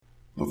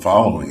The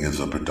following is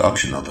a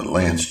production of the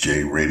Lance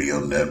J Radio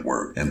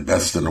Network and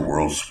Best in the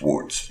World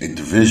Sports, a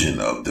division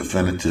of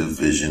Definitive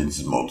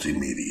Visions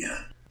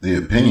Multimedia. The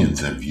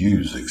opinions and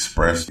views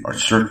expressed are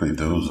strictly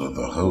those of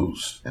the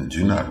host and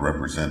do not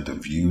represent the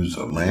views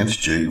of Lance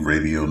J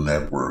Radio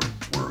Network.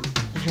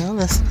 You're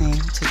listening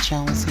to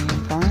Jonesy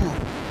and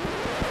Brown.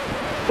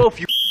 Both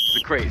you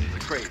are crazy.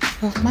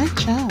 With Mike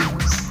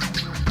Jones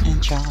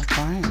and John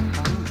Brown.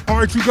 All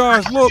right, you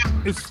guys, look,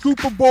 it's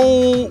Super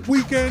Bowl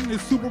weekend.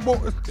 It's Super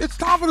Bowl. It's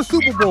time for the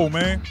Super Bowl,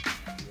 man.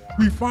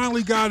 We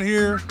finally got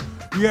here.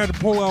 We had to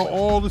pull out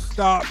all the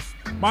stops.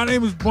 My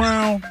name is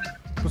Brown.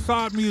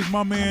 Beside me is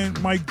my man,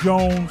 Mike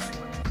Jones.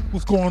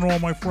 What's going on,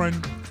 my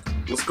friend?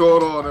 What's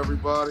going on,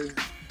 everybody?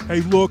 Hey,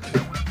 look,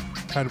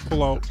 had to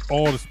pull out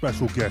all the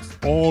special guests.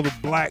 All the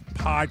Black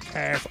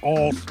Podcast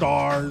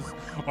All-Stars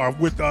are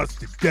with us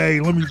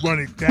today. Let me run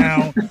it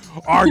down.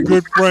 Our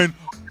good friend,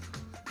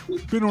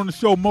 been on the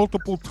show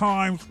multiple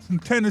times from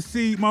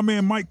Tennessee, my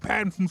man Mike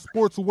Patton from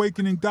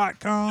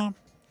SportsAwakening.com.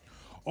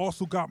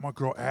 Also got my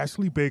girl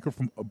Ashley Baker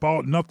from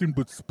About Nothing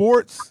But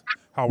Sports.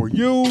 How are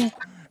you?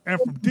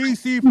 And from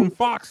DC, from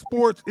Fox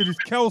Sports, it is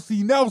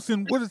Kelsey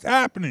Nelson. What is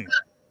happening?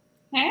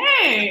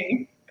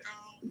 Hey,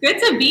 good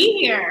to be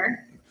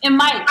here. And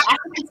Mike, I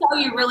have to tell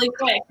you really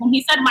quick, when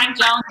he said Mike Jones,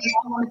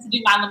 I wanted to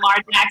do my Lamar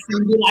Jackson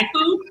and be like,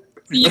 who?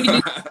 So you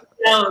can do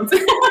Jones.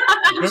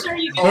 I'm sure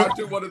you can. I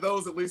do one of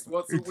those at least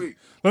once a week.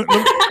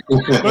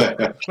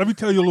 Let me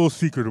tell you a little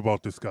secret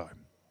about this guy.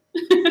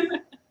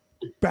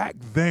 Back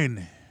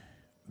then,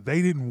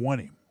 they didn't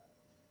want him.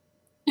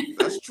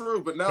 That's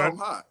true, but now I'm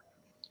hot.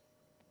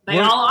 They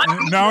all are.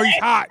 Now he's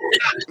hot.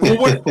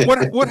 Well,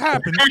 what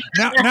happened?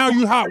 Now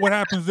you hot. What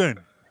happens then?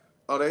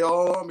 Oh, they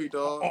all on me,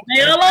 dog.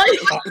 They all on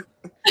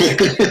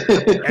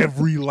you?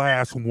 Every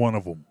last one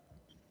of them.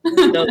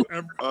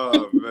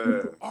 Oh,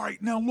 man. All right,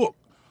 now look,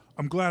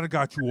 I'm glad I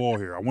got you all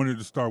here. I wanted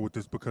to start with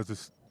this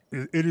because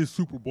it is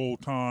Super Bowl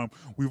time.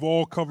 We've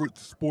all covered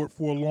the sport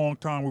for a long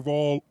time. We're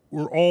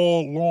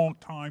all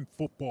long-time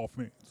football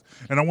fans.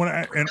 And I want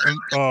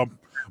to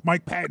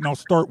Mike Patton, I'll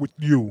start with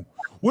you.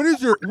 What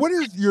is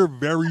your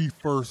very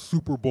first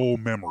Super Bowl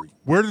memory?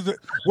 Where does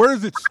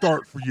it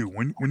start for you?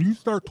 When you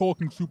start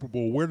talking Super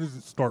Bowl, where does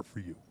it start for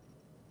you?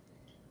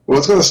 Well,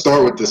 it's going to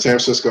start with the San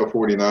Francisco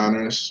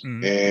 49ers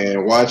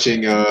and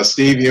watching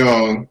Steve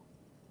Young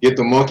get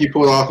the monkey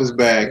pulled off his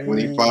back when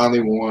he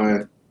finally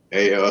won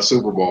a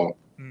Super Bowl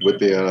with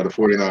the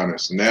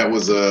 49ers. And that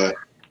was a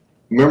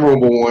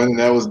memorable one. And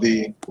that was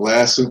the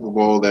last Super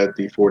Bowl that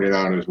the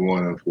 49ers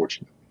won,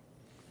 unfortunately.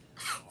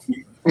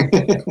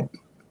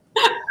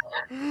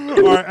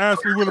 All right,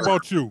 Ashley, what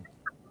about you?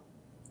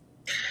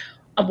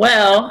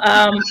 Well,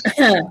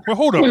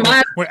 hold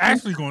up. Wait,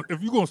 Ashley,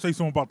 if you're going to say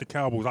something about the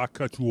Cowboys, I'll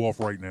cut you off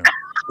right now.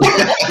 You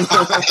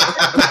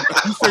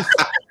say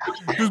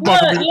this is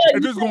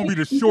going to be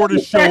the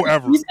shortest show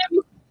ever.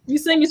 You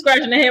see me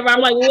scratching the head, but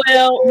I'm like,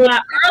 well,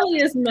 my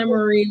earliest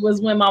memory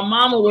was when my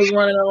mama was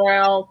running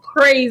around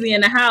crazy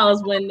in the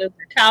house when the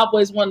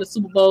Cowboys won the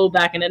Super Bowl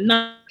back in the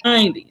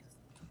 90s.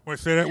 Wait,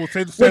 say that. Well,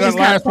 say that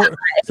last part.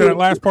 Say that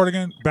last part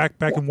again. Back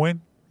in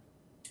when?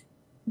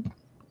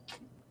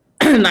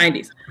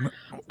 90s.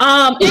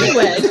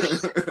 Anyway. So,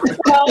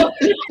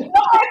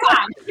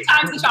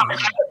 times the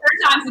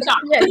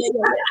charm.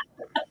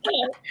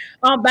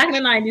 Yeah. Back in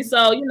the 90s.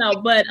 So,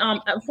 but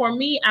for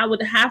me, I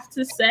would have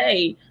to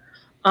say,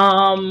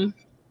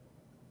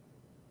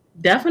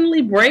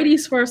 definitely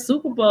Brady's first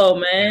Super Bowl,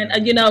 man.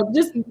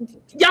 Just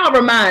y'all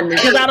remind me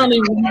because I don't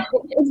even.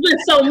 It's been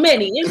so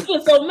many.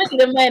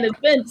 The man has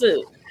been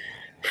to.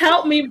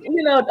 Help me,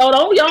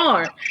 don't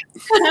yarn.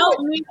 Help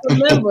me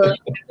remember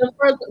the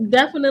first.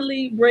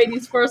 Definitely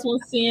Brady's first one.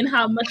 Seeing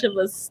how much of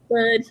a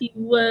stud he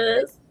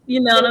was. You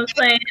know what I'm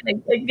saying?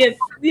 Against,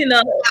 it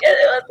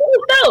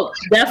was dope.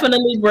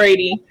 Definitely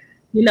Brady.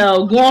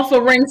 Going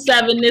for ring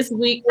 7 this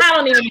week. I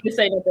don't even need to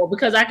say no more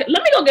because let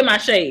me go get my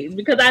shades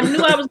because I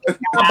knew I was going to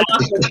get my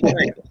blocker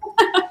tonight.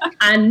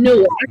 I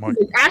knew it.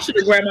 I should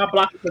have grabbed my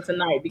blocker for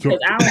tonight because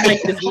I don't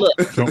like this look.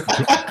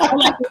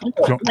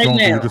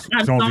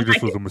 Jonesy,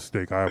 this was a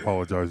mistake. I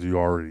apologize to you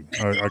already.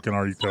 I can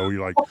already tell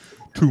you like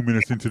 2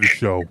 minutes into the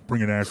show,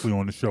 bringing Ashley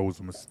on the show was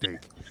a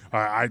mistake.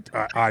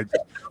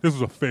 This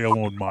was a fail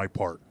on my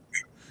part.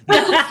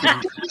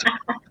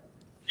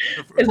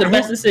 It's the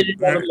best decision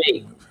ever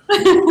made.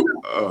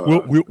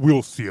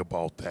 We'll see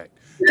about that.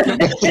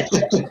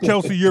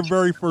 Kelsey, your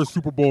very first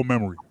Super Bowl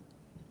memory.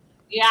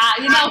 Yeah,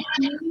 for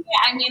me,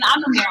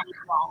 I'm a Maryland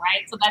girl,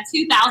 right? So that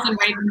 2000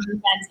 Ravens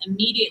defense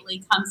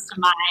immediately comes to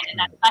mind, and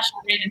that special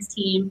Ravens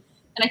team.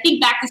 And I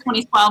think back to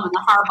 2012 in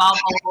the Harbaugh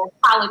Bowl,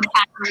 Colin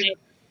Kaepernick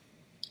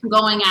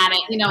going at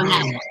it, and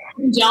that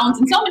Jones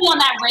and so many on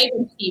that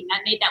Ravens team that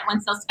made that one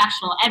so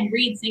special. Ed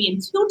Reed singing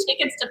 2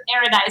 Tickets to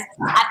Paradise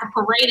at the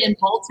parade in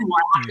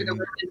Baltimore after the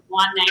Ravens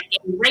won that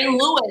game. Ray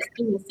Lewis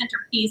being the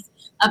centerpiece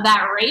of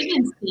that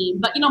Ravens team.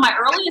 But, my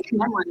earliest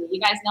memory,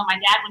 you guys know my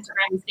dad went to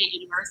Grambling State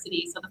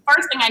University. So the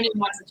first thing I knew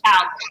when I was a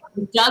child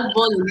was Doug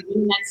Williams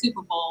winning that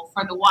Super Bowl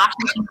for the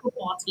Washington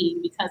football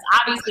team because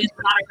obviously it's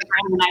not a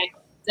Grambling night.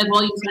 Doug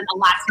Williams meant a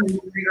lot to me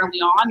very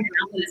early on.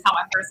 That is how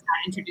I first got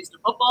introduced to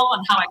football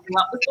and how I grew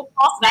up with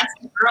football. So that's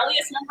the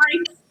earliest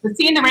memory. But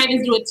seeing the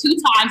Ravens do it 2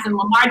 times and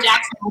Lamar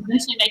Jackson will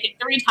eventually make it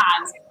 3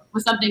 times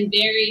was something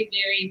very,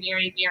 very,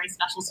 very, very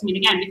special to me.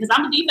 And again, because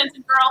I'm a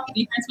defensive girl,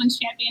 defense wins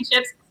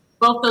championships.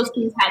 Both those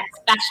teams had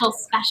special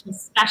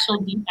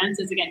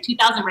defenses. Again,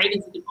 2000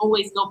 Ravens, you can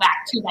always go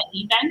back to that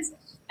defense.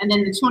 And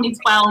then the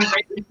 2012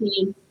 Ravens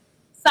team,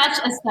 such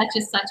a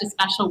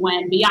special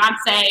win.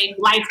 Beyonce,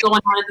 lights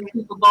going on at the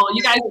Super Bowl.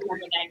 You guys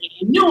remember that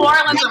game. New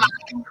Orleans, that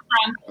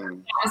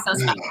was so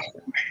special.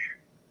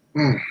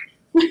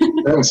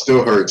 That one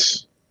still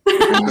hurts.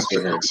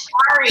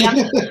 Sorry.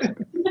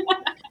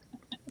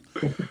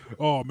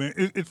 Oh man,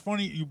 it's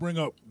funny you bring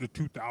up the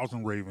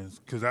 2000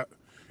 Ravens because I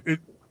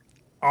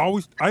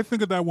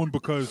think of that one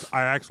because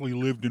I actually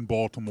lived in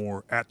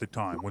Baltimore at the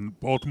time when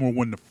Baltimore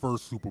won the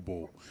first Super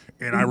Bowl,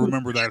 and I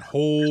remember that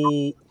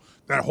whole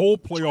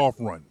playoff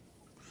run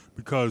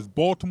because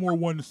Baltimore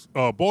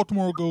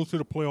goes to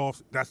the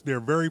playoffs. That's their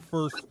very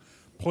first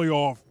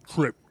playoff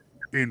trip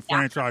in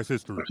franchise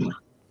history.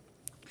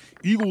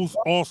 Eagles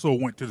also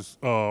went to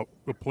the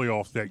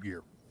playoffs that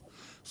year.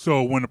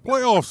 So when the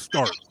playoffs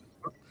start,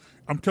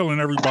 I'm telling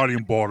everybody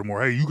in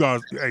Baltimore, hey,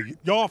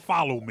 y'all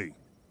follow me.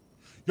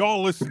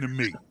 Y'all listen to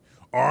me.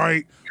 All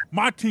right?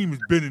 My team has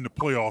been in the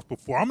playoffs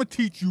before. I'm going to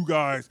teach you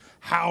guys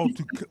how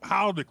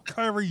to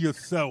carry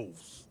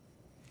yourselves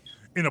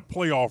in a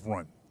playoff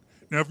run.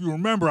 Now, if you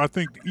remember, I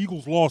think the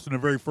Eagles lost in the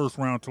very first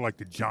round to, like,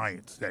 the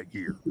Giants that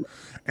year.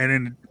 And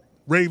then the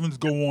Ravens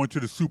go on to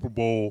the Super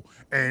Bowl.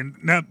 And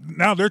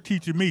now they're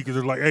teaching me because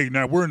they're like, hey,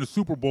 now we're in the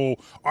Super Bowl.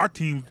 Our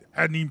team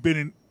hadn't even been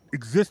in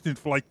existence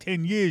for, like,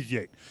 10 years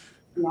yet.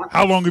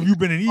 How long have you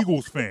been an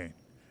Eagles fan?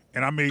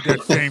 And I made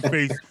that same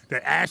face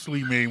that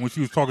Ashley made when she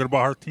was talking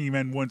about her team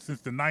hadn't won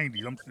since the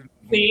 90s.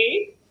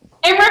 See?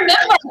 And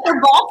remember, for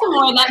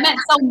Baltimore, that meant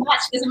so much.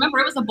 Because remember,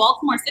 it was a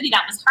Baltimore city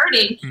that was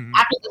hurting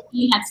after the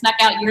team had snuck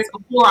out years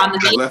before on the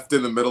day. Left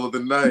in the middle of the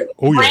night.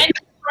 Oh, yeah. Brand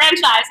new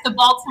franchise to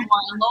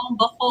Baltimore. And lo and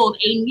behold,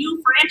 a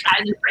new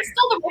franchise. And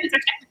still the Ravens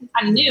are technically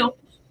kind of new.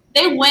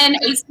 They win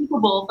a Super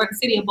Bowl for the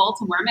city of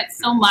Baltimore. It meant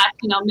so much.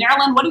 You know,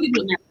 Maryland, what do we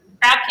do in Maryland?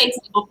 Crab cakes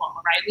and football,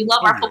 right? We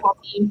love our football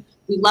team.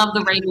 We love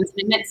the Ravens, and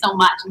it meant so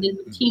much. And then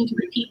the team to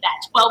repeat that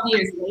 12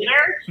 years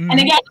later. And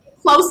again,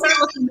 closer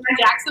with Lamar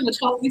Jackson, which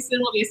hopefully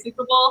soon will be a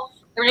Super Bowl.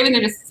 The Ravens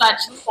are just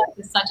such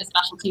a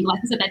special team. Like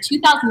I said, that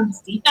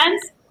 2000s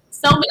defense,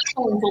 so many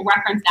players will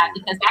reference that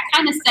because that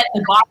kind of set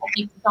the bar, I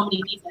think, for so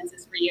many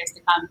defenses for years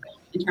to come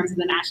in terms of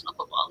the National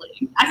Football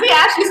League. I see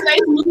Ashley's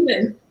face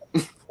moving.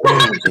 No,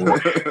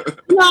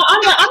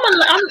 I'm not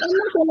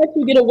gonna let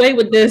you get away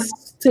with this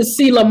to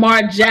see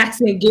Lamar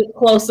Jackson get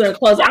closer and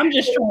closer. I'm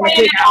just trying to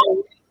figure out.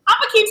 I'm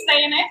gonna keep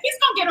saying it. He's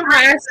gonna get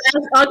around.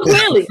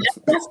 Clearly,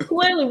 that's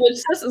clearly what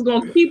this is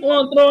gonna keep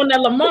on throwing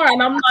at Lamar,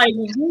 and I'm like,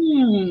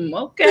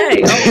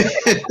 okay.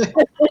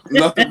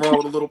 Nothing wrong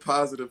with a little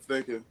positive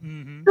thinking.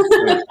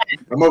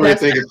 I'm over here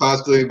thinking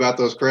positively about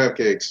those crab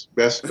cakes.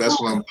 That's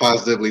what I'm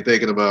positively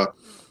thinking about.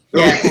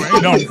 Yeah.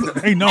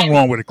 Ain't nothing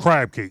wrong with a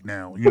crab cake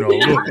now. You know,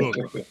 look.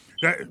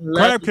 That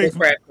crab cakes.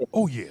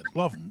 Oh yeah,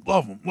 love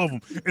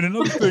them. And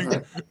another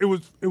thing, it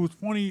was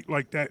funny.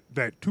 Like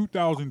that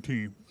 2000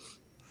 team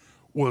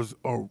was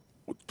a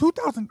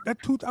 2000.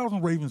 That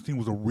 2000 Ravens team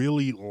was a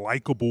really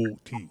likable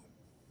team.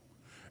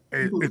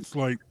 And it's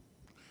like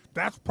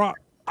that's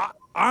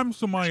I'm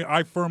somebody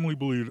I firmly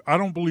believe. I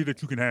don't believe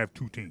that you can have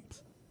 2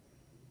 teams,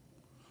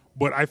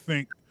 but I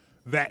think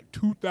that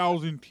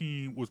 2000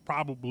 team was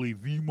probably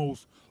the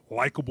most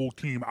likable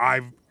team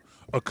I've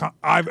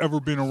ever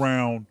been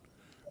around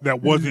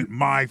that wasn't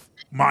my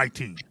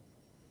team.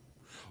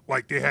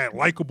 Like they had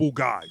likable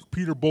guys,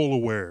 Peter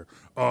Bolaware,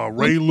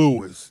 Ray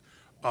Lewis,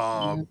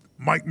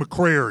 Mike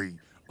McCrary,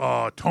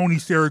 Tony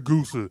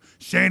Siragusa,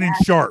 Shannon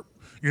Sharp.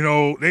 You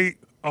know, they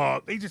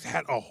just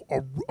had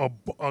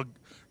a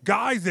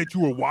guys that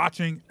you were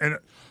watching, and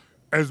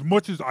as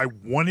much as I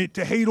wanted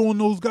to hate on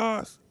those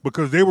guys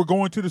because they were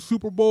going to the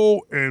Super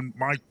Bowl and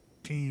my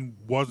team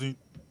wasn't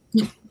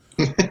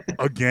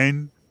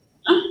again.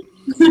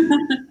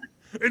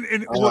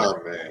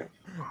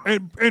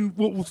 And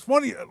what was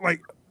funny,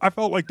 like I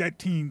felt like that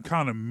team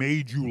kind of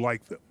made you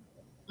like them.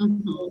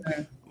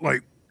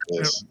 Like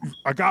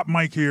I got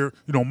Mike here.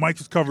 You know, Mike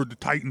has covered the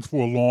Titans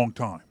for a long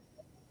time.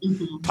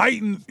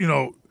 Titans, you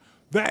know,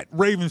 that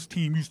Ravens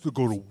team used to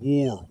go to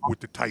war with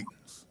the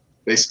Titans.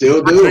 They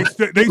still do. They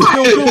still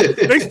do.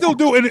 They still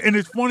do. And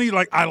it's funny.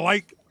 Like I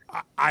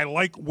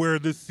like where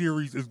this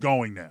series is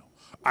going now.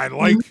 I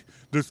like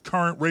this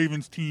current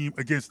Ravens team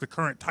against the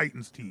current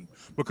Titans team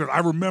because I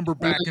remember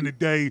back in the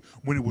day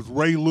when it was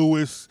Ray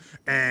Lewis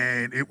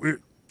and it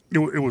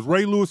was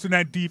Ray Lewis in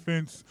that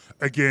defense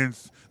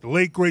against the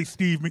late great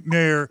Steve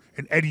McNair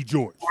and Eddie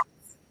George.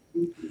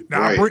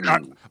 Now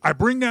I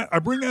bring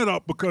that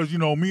up because you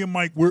know me and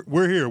Mike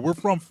we're here. We're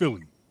from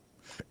Philly.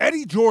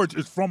 Eddie George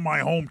is from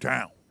my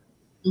hometown.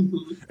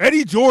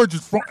 Eddie George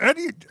is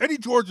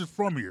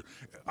from here.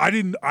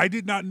 I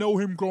did not know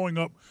him growing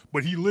up,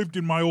 but he lived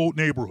in my old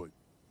neighborhood.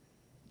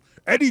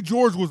 Eddie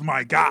George was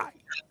my guy.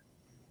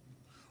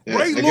 Yeah,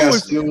 Ray that Lewis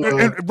guy's still,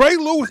 and Ray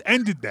Lewis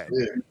ended that.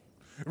 yeah.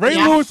 Ray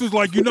Lewis was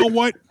like, you know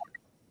what?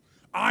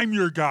 I'm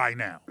your guy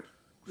now.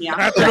 Yeah.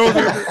 After those,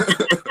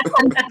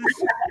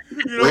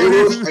 you know, Ray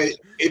Lewis, hey,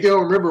 if you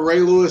don't remember, Ray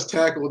Lewis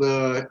tackled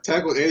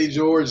Eddie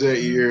George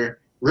that year,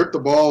 ripped the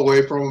ball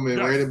away from him, and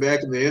Yes. ran it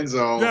back in the end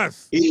zone.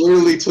 Yes. He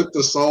literally took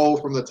the soul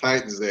from the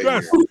Titans that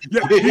yes, year.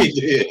 yeah, He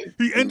did.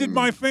 he ended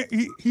my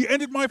he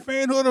ended my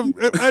fanhood of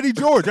Eddie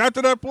George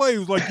after that play. He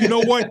was like, you know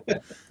what?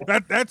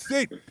 That's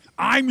it.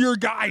 I'm your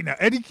guy now.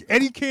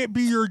 Eddie can't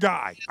be your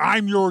guy.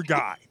 I'm your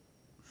guy.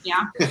 Yeah.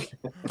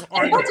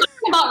 All And right. we're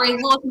talking about Ray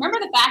Lewis. Remember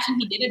the fashion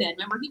he did it in?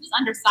 Remember, he was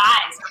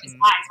undersized for his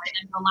size, right,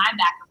 in the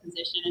linebacker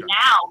position. And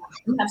now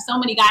you have so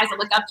many guys that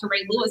look up to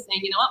Ray Lewis saying,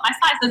 you know what, my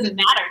size doesn't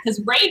matter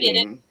because Ray did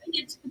it. He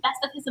did to the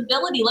best of his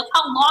ability. Look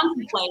how long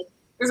he played.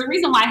 There's a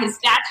reason why his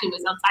statue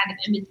is outside of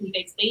M&T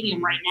Bank Stadium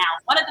right now.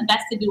 One of the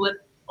best to do with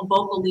a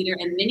vocal leader,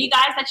 and many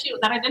guys that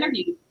I've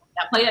interviewed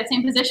that play that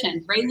same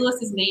position, Ray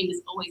Lewis's name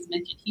is always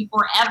mentioned. He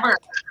forever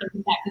took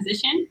that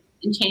position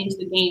and change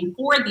the game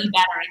for the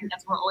better. I think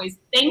that's we're always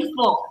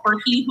thankful for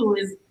he who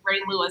is Ray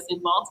Lewis in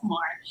Baltimore.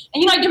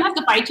 And I do have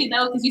to fight you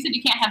though, because you said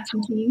you can't have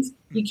two teams.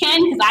 You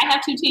can, because I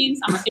have two teams.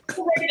 I'm a fan of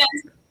the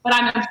Ravens, but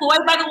I'm employed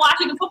by the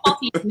Washington football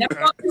team. Never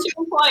go to your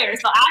employer,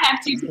 so I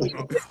have two teams.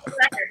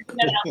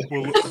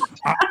 Well,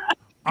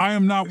 I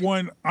am not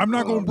one. I'm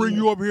not going to bring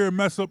you up here and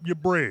mess up your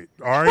bread.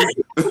 All right.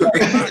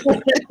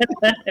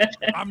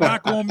 I'm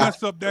not going to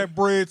mess up that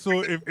bread.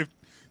 So if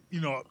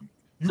you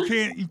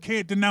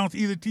can't denounce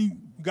either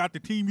team. You got the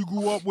team you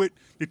grew up with,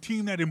 the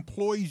team that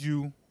employs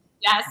you.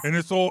 Yes. And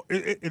it's all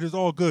it is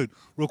all good.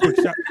 Real quick,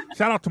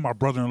 shout out to my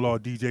brother-in-law,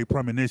 DJ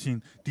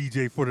Premonition,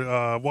 DJ for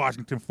the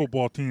Washington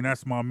football team.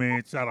 That's my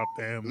man. Shout out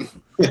to him.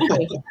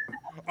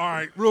 All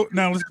right,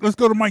 now let's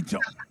go to Mike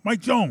Jones.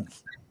 Mike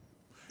Jones.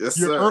 Yes,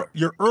 sir.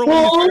 Your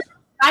earliest.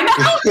 I know.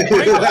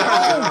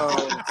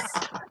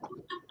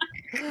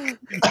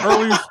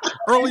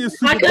 earliest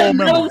Super Bowl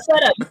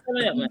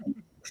memory.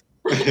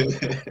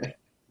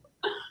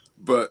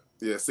 But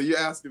yeah, so you're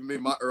asking me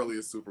my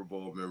earliest Super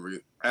Bowl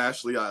memory.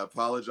 Ashley, I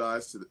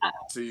apologize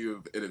to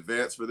you in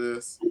advance for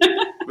this.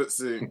 But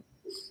see,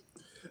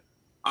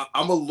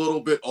 I'm a little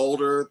bit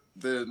older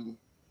than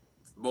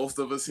most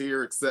of us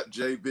here, except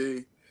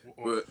JB.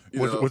 But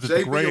was it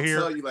JB gray will hair?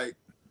 tell you, like,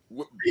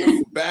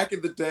 back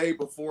in the day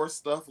before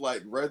stuff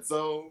like Red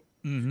Zone,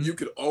 you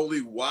could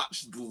only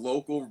watch the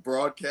local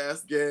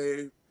broadcast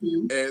game,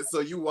 and so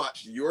you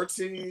watch your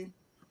team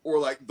or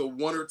like the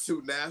one or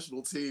two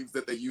national teams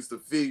that they used to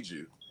feed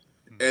you.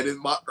 And in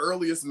my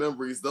earliest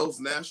memories, those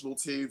national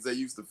teams they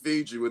used to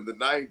feed you in the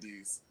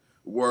 90s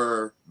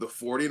were the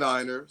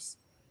 49ers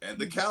and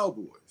the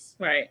Cowboys.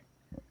 Right.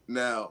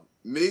 Now,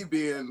 me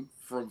being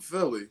from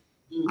Philly,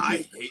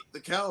 I hate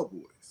the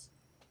Cowboys.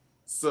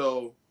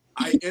 So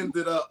I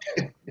ended up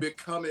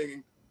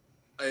becoming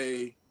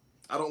I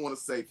don't want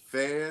to say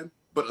fan,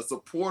 but a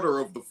supporter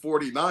of the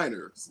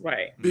 49ers.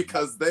 Right.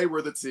 Because they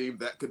were the team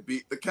that could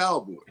beat the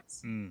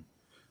Cowboys.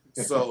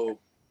 So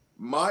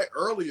my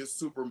earliest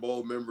Super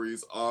Bowl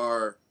memories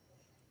are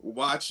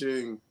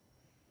watching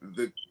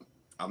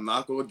I'm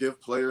not going to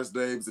give players'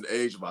 names and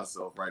age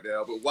myself right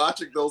now, but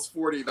watching those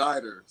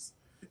 49ers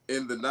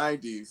in the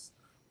 90s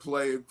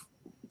playing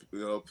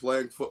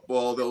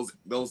football,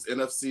 those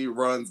NFC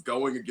runs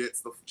going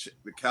against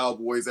the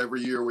Cowboys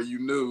every year where you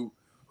knew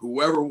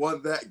whoever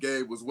won that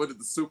game was winning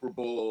the Super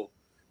Bowl.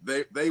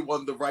 They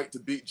won the right to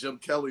beat Jim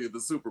Kelly in the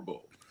Super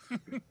Bowl.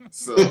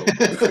 So,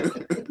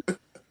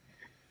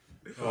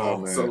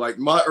 so like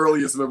my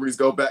earliest memories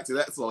go back to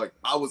that. So like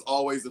I was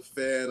always a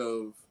fan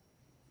of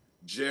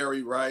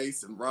Jerry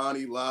Rice and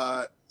Ronnie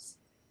Lott.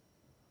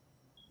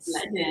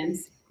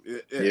 Legends.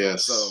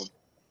 Yes. So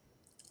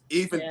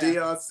even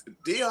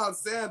Deion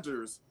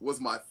Sanders was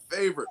my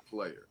favorite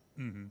player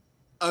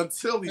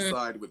until he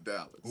signed with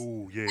Dallas.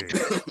 Oh yeah.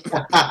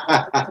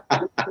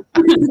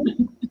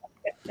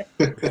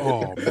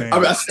 Oh man. I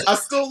mean, I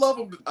still love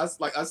him. I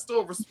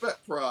still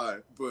respect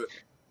Prime, but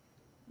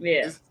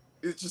it's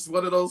just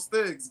one of those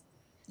things.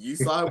 You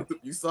sign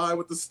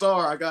with the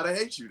star. I gotta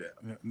hate you now.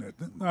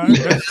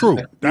 That's true.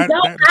 You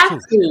don't have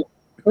to,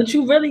 but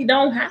you really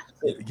don't have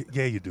to.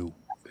 Yeah, you do.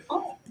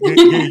 Yeah,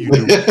 you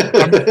do.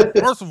 I mean,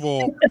 first of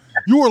all,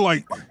 you were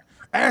like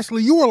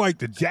Ashley. You were like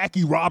the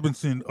Jackie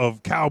Robinson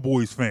of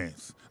Cowboys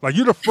fans. Like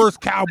you're the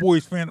first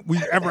Cowboys fan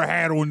we've ever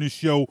had on this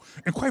show,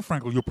 and quite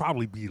frankly, you'll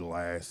probably be the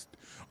last.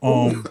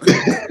 Well,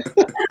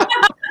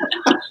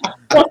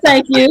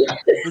 thank you.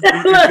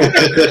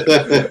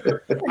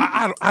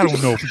 I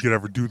don't know if we could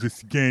ever do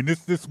this again.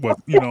 This was,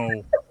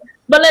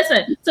 But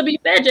listen, to be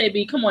fair,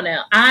 JB, come on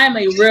now. I'm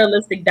a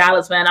realistic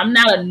Dallas fan. I'm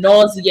not a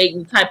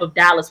nauseating type of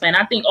Dallas fan.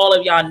 I think all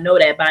of y'all know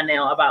that by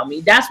now about me.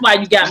 That's why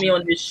you got me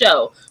on this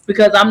show,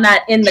 because I'm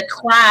not in the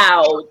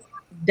cloud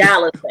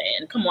Dallas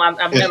fan. Come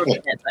on, I've never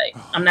been that type.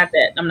 I'm not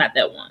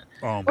that one.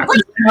 I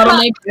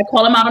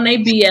call them out on their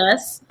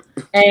BS,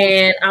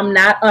 and I'm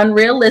not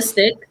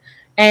unrealistic.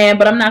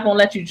 But I'm not gonna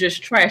let you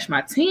just trash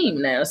my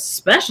team now,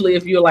 especially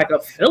if you're like a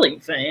Philly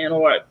fan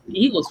or an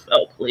Eagles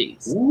fan,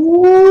 please.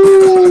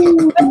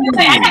 Ooh.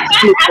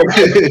 Ashley,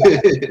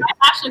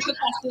 quick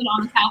question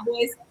on the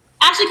Cowboys.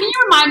 Ashley, can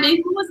you remind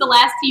me who was the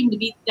last team to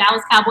beat the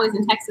Dallas Cowboys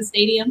in Texas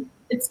Stadium?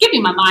 It's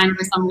skipping my mind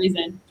for some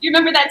reason. Do you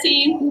remember that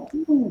team?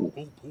 Oh,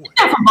 boy.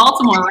 They're from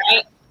Baltimore,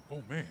 right?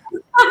 Oh, man.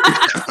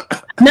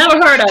 Never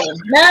heard of him.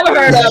 Never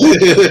heard of him.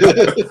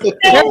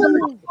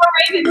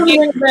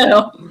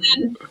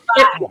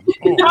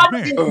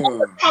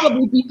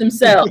 Probably beat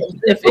themselves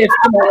if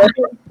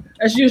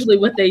that's usually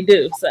what they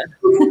do. So,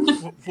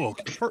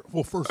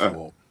 well, first of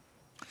all,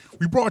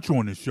 we brought you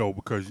on this show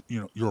because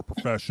you're a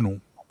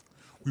professional.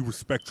 We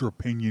respect your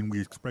opinion. We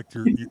respect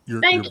your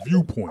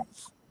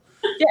viewpoints.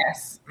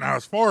 Yes. Now,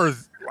 as far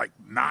as like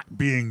not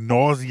being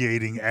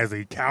nauseating as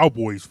a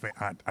Cowboys fan,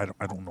 I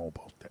don't know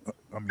about that.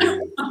 I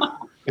mean,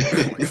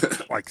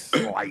 like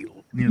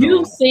slightly.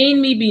 You've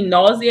seen me be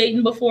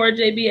nauseating before,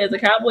 JB, as a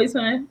Cowboys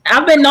fan.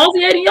 I've been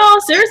nauseating y'all.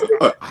 Seriously,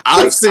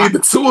 I've seen the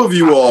two of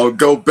you all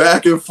go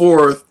back and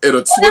forth in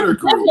a Twitter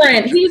group.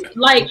 He's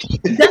like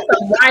that's a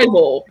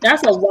rival.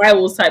 That's a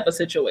rivals type of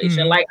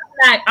situation. Like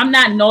I'm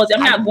not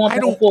nauseating. I'm not going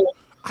back and forth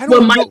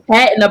with Mike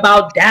Patton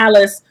about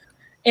Dallas.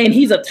 And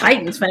he's a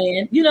Titans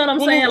fan. You know what I'm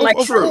saying?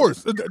 Of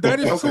course. That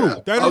is true.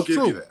 That is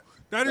true.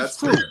 That is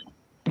true.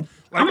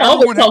 Like, I'm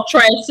always talk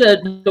trash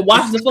to the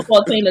Washington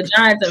football team, the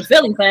Giants, and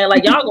Philly fan.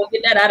 Like, y'all gonna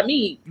get that out of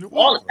me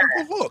all the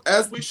time. Look,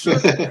 as we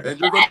should. And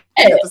you're going to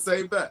get the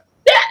same back.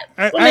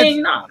 As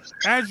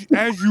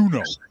you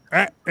know,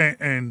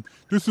 and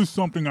this is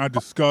something I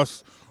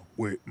discuss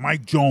with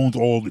Mike Jones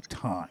all the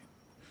time.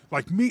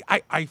 Like me,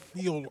 I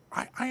feel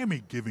I am a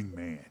giving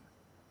man.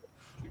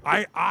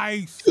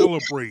 I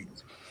celebrate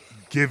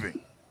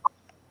giving,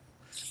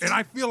 and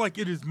I feel like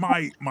it is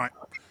I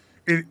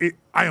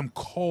am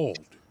called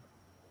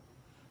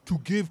to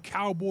give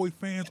Cowboy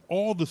fans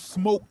all the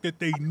smoke that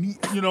they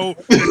need,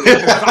 that they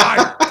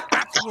desire.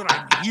 That's what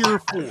I'm here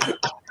for.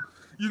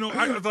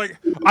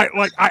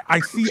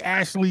 I see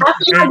Ashley. I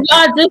feel like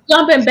y'all just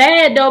jumping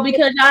bad though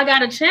because y'all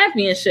got a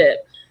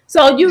championship.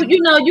 So you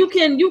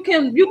can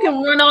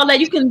run all that.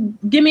 You can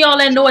give me all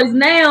that noise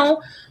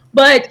now.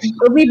 But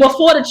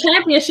before the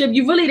championship,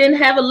 you really didn't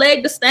have a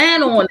leg to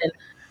stand on it,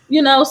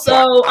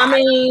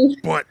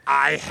 But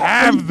I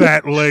have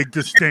that leg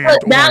to stand on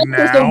now.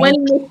 Dallas is the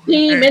winningest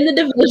team in the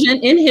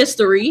division in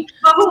history.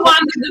 But who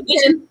won the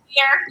division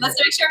here?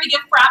 Let's make sure we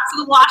give props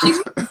to the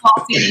Washington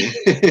football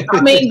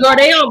team. Girl,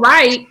 they all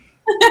right.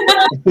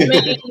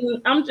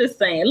 I'm just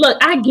saying.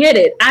 Look, I get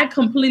it. I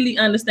completely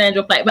understand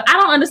your plight, but I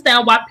don't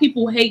understand why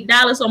people hate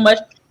Dallas so much.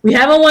 We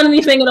haven't won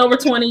anything in over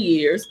 20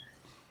 years.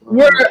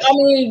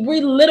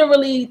 We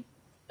literally,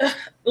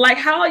 like,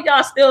 how are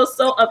y'all still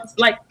so up?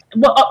 Like,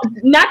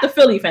 not the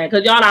Philly fan,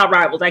 because y'all our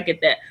rivals. I get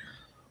that.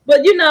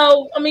 But,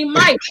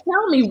 Mike,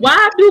 tell me,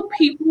 why do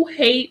people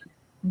hate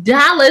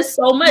Dallas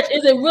so much?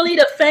 Is it really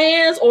the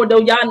fans, or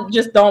do y'all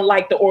just don't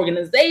like the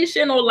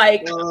organization, or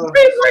like, be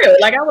real?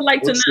 Like, I would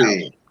like to know.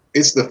 See.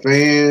 It's the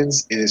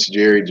fans and it's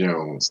Jerry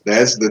Jones.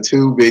 That's the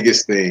two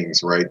biggest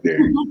things right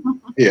there.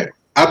 Yeah.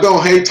 I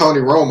don't hate Tony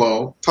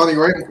Romo. Tony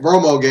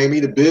Romo gave me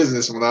the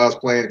business when I was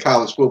playing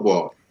college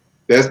football.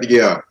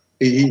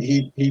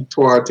 He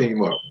tore our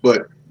team up.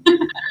 But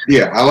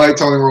yeah, I like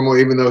Tony Romo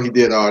even though he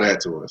did all that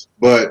to us.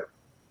 But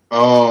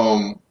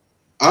I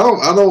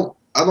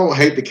don't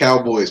hate the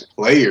Cowboys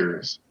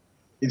players.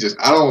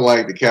 I don't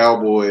like the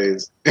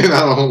Cowboys and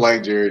I don't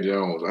like Jerry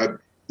Jones.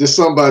 Just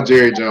something about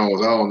Jerry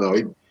Jones. I don't know.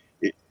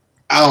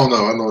 I don't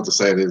know. I don't know what to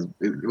say. Here's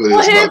the deal.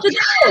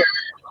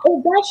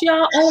 If that's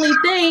y'all only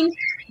thing,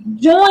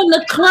 join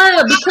the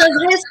club because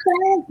his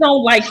fans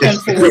don't like him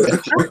for it. I'm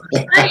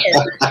saying.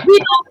 We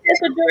don't care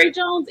for Jerry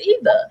Jones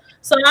either.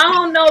 So I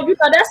don't know.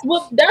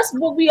 That's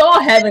what we all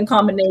have in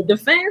common there. The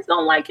fans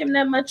don't like him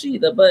that much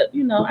either. But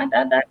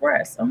I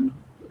digress. All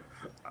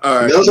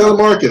right. That was on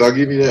the market. I'll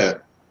give you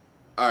that.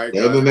 All right.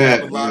 Other than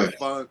that, a lot of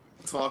fun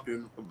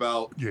talking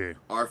about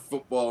our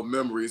football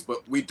memories,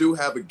 but we do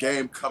have a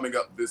game coming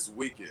up this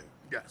weekend.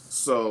 Yes.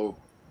 So,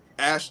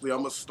 Ashley, I'm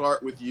going to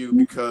start with you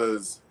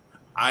because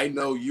I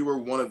know you were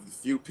one of the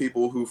few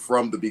people who,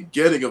 from the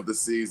beginning of the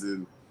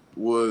season,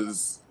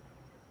 was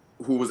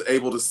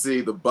able to see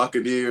the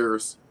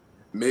Buccaneers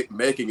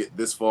making it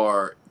this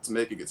far,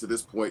 making it to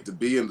this point to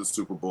be in the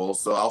Super Bowl.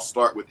 So I'll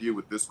start with you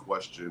with this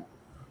question.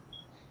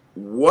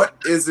 What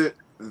is it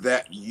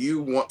that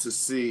you want to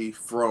see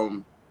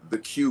from the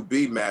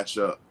QB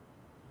matchup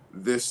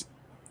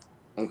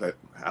Okay,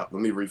 let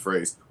me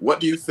rephrase.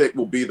 What do you think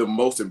will be the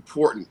most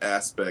important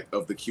aspect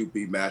of the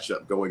QB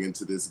matchup going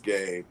into this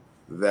game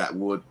that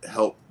would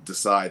help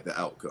decide the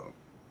outcome?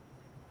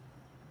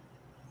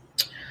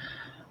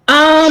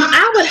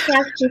 I would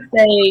have to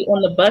say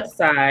on the Bucs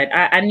side,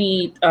 I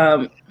need.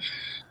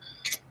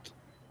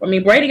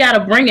 Brady got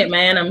to bring it,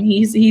 man.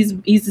 He's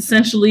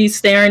essentially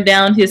staring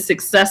down his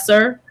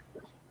successor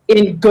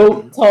in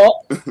GOAT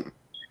talk.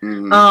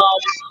 Mm-hmm.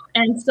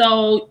 And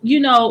so,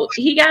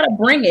 he got to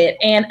bring it.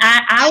 And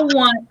I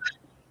want,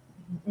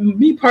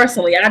 me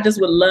personally, I just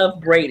would love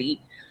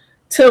Brady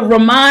to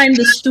remind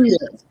the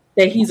students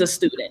that he's a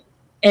student,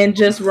 and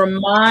just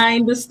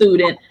remind the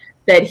student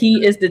that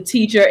he is the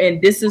teacher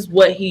and this is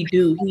what he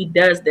do. He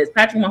does this.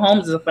 Patrick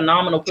Mahomes is a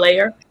phenomenal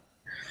player.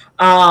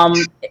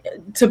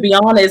 To be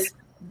honest,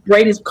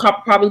 Brady's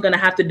probably going to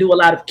have to do a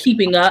lot of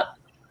keeping up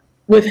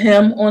with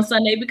him on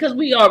Sunday, because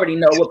we already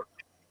know what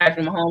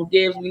Patrick Mahomes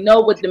gives. We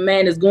know what the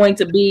man is going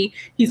to be.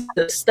 He's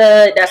a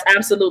stud. That's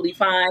absolutely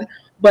fine.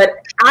 But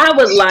I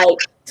would like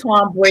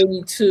Tom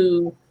Brady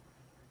to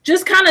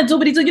just kind of do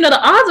what he do. You know,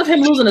 the odds of him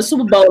losing the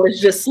Super Bowl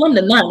is just slim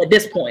to none at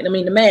this point. I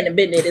mean, the man has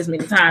been there this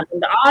many times,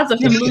 and the odds of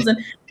him losing,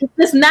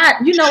 it's not,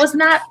 it's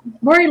not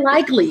very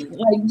likely.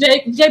 Like,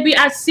 JB,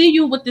 I see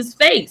you with this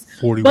face,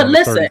 but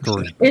listen,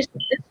 it's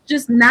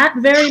just not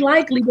very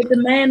likely that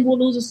the man will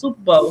lose a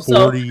Super Bowl.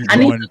 So I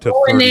need him to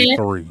go in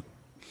there.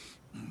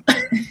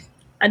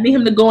 I need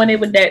him to go in there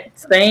with that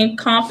same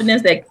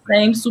confidence, that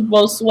same Super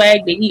Bowl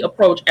swag that he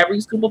approached every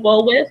Super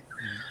Bowl with.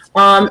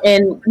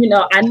 And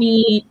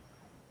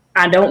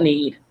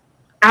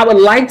I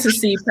would like to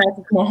see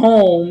Patrick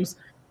Mahomes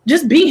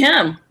just be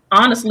him.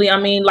 Honestly, I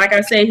mean, like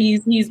I said,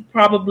 he's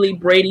probably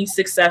Brady's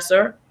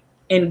successor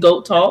in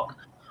GOAT talk.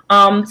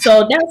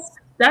 So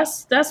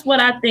that's what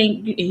I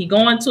think. He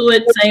going to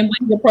it same way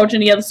he's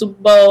approaching the other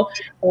Super Bowl,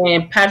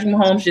 and Patrick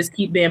Mahomes just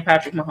keep being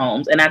Patrick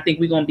Mahomes. And I think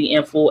we're gonna be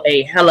in for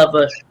a hell of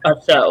a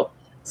show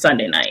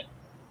Sunday night.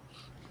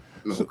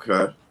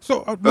 Okay.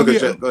 So go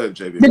ahead,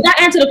 JB. Did that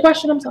answer the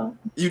question? I'm sorry.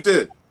 You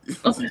did.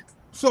 Okay.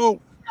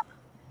 So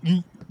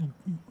you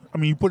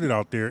put it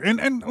out there,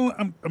 and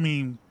I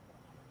mean,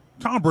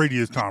 Tom Brady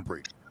is Tom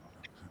Brady.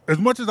 As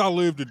much as I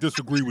live to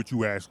disagree with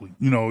you, Ashley,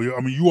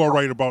 you are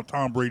right about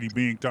Tom Brady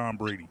being Tom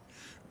Brady.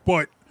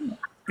 But,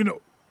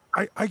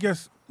 I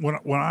guess what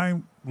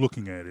I'm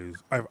looking at is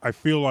I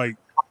feel like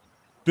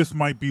this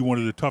might be one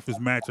of the toughest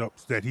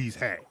matchups that he's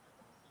had.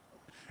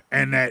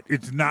 And that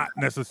it's not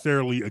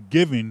necessarily a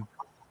given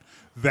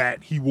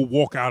that he will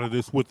walk out of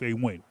this with a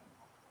win.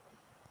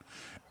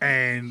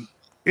 And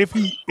if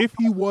he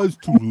was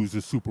to lose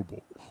the Super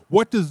Bowl,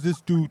 what does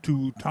this do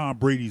to Tom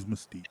Brady's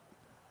mystique?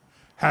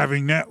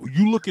 Having that,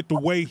 you look at the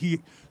way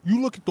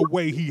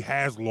he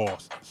has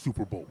lost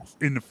Super Bowls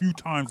in the few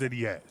times that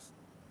he has.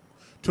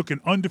 Took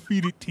an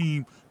undefeated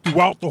team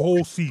throughout the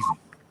whole season.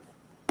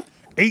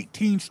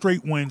 18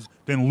 straight wins,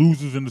 then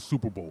loses in the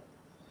Super Bowl.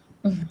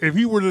 If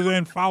he were to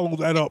then follow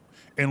that up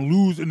and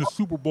lose in the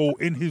Super Bowl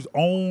in his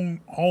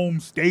own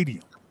home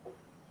stadium,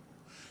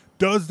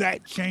 does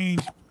that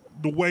change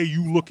the way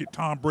you look at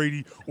Tom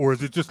Brady? Or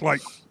is it just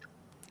like,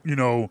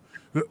 the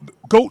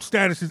GOAT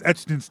status is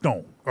etched in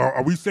stone?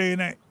 Are we saying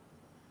that?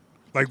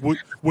 Like,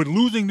 would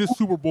losing this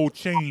Super Bowl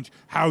change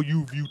how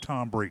you view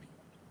Tom Brady?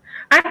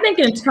 I think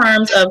in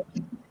terms of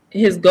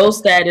his GOAT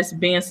status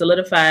being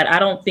solidified, I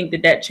don't think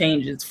that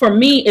changes. For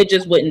me, it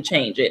just wouldn't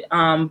change it.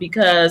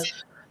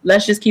 Because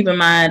let's just keep in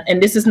mind,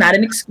 and this is not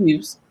an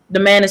excuse, the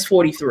man is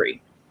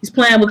 43. He's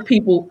playing with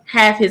people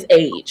half his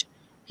age.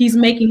 He's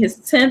making his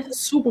 10th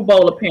Super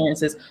Bowl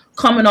appearances,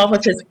 coming off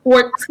of his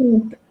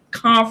 14th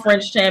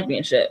conference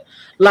championship.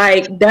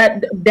 Like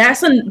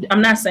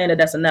I'm not saying that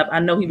that's enough. I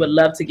know he would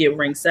love to get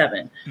ring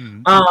 7.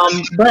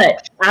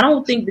 But I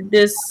don't think that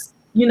this,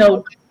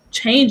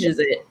 changes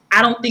it.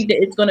 I don't think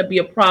that it's going to be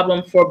a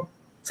problem for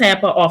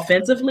Tampa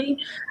offensively.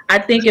 I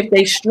think if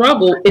they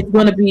struggle, it's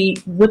going to be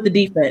with the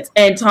defense.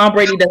 And Tom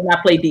Brady does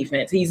not play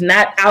defense. He's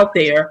not out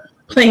there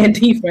playing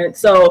defense.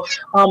 So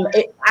I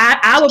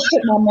would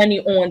put my money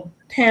on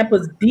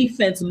Tampa's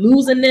defense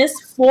losing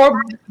this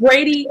for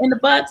Brady and the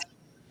Bucs.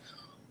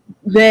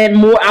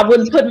 Then I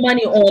wouldn't put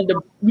money on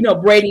the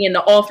Brady and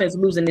the offense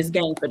losing this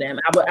game for them.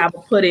 I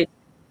would put it.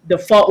 The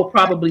fault will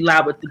probably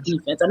lie with the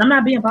defense, and I'm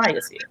not being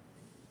biased here.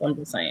 I'm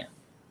just saying.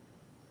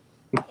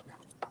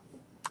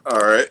 All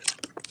right.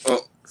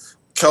 Well,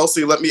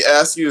 Kelsey, let me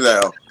ask you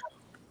now.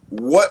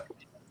 What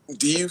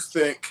do you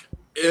think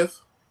if,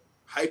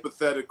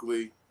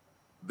 hypothetically,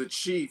 the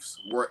Chiefs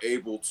were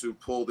able to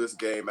pull this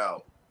game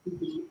out?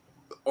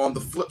 On the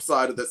flip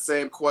side of that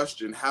same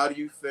question, how do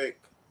you think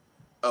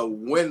a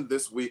win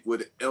this week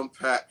would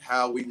impact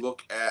how we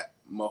look at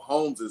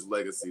Mahomes'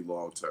 legacy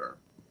long term?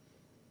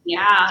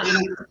 Yeah,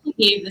 he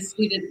gave the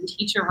student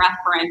teacher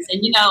reference.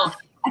 And,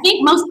 I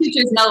think most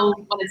teachers know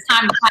when it's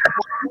time to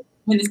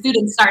when the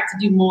students start to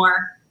do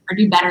more or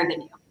do better than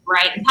you,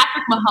 right? And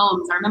Patrick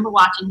Mahomes, I remember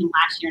watching him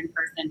last year in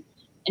person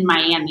in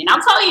Miami. And I'll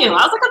tell you,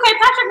 I was like, okay,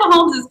 Patrick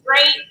Mahomes is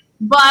great,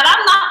 but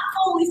I'm not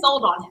fully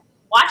sold on him.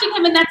 Watching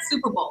him in that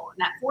Super Bowl, in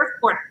that fourth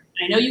quarter,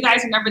 and I know you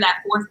guys remember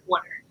that fourth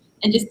quarter,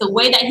 and just the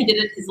way that he did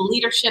it, his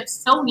leadership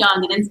so young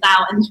and in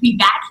style, and to be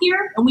back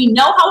here, and we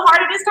know how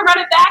hard it is to run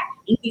it back,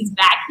 and he's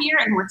back here,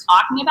 and we're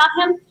talking about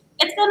him,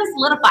 it's going to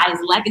solidify his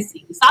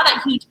legacy. We saw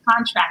that huge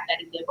contract that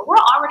he did, but we're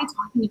already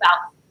talking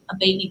about a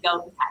baby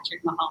goat with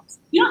Patrick Mahomes.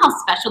 You know how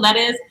special that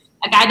is?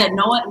 A guy that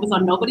was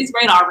on nobody's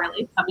radar,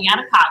 really, coming out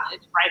of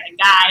college, right? A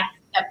guy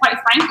that, quite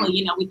frankly,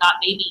 we thought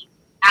maybe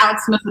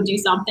Alex Smith would do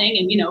something,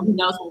 and, who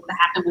knows what would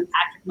happen with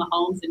Patrick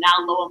Mahomes, and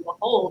now, lo and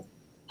behold,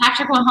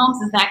 Patrick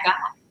Mahomes is that guy.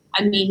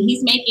 I mean,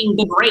 he's making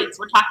the greats.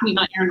 We're talking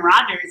about Aaron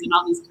Rodgers and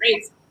all these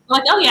greats.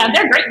 Like, oh yeah,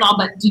 they're great and all,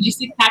 but did you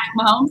see Patrick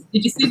Mahomes?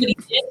 Did you see what he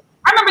did?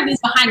 I remember these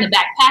behind the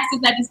back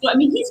passes that he's doing. I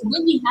mean, he's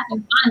really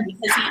having fun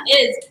because he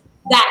is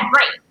that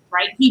great,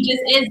 right? He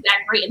just is that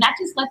great. And that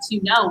just lets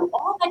you know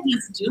all that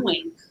he's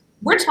doing.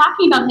 We're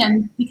talking about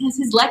him because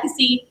his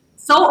legacy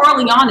so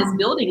early on is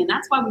building. And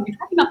that's why when you're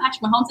talking about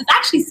Patrick Mahomes, it's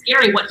actually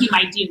scary what he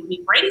might do. I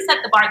mean, Brady set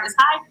the bar this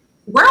high.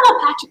 Where will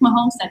Patrick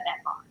Mahomes set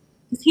that bar?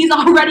 Because he's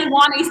already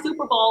won a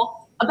Super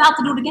Bowl, about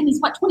to do it again. He's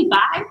what,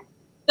 25?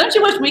 Don't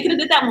you wish we could have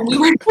did that when we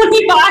were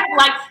 25?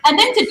 Like, and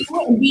then to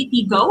do it and beat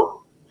the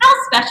GOAT, how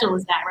special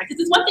is that, right?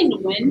 Because it's one thing to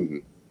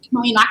win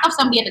when you knock off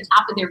somebody at the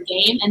top of their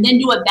game and then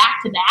do it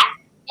back to back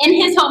in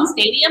his home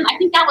stadium. I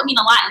think that would mean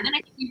a lot. And then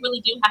I think we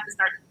really do have to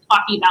start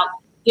talking about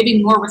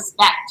giving more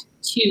respect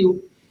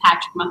to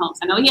Patrick Mahomes.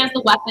 I know he has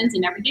the weapons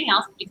and everything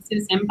else. You can say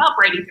the same about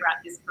Brady throughout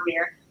his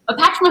career. But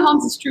Patrick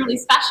Mahomes is truly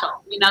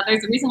special. You know,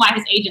 there's a reason why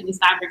his agent, Lee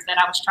Steinberg, said,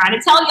 I was trying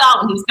to tell y'all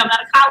when he was coming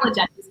out of college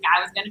that this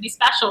guy was going to be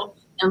special.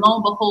 And lo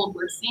and behold,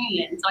 we're seeing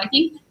it. And so I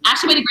think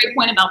Ashley made a great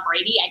point about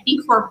Brady. I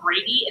think for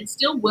Brady, it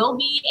still will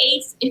be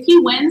if he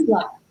wins,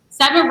 look,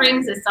 7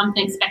 rings is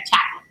something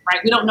spectacular,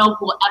 right? We don't know if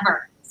we'll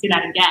ever see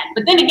that again.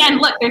 But then again,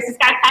 look, there's this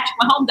guy, Patrick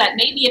Mahomes, that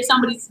maybe if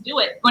somebody's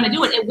going to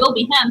do it, it will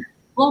be him.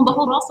 Lo and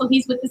behold, also,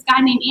 he's with this guy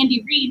named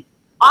Andy Reid,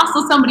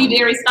 also somebody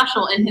very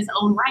special in his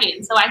own right.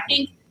 And so I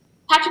think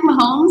Patrick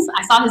Mahomes,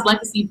 I saw his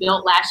legacy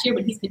built last year,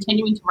 but he's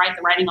continuing to write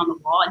the writing on the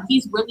wall, and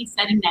he's really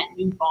setting that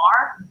new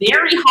bar.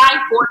 Very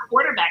high for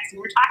quarterbacks.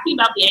 And we're talking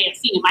about the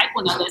AFC, and Mike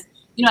will know this.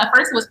 You know, at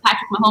first it was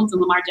Patrick Mahomes and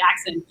Lamar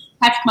Jackson.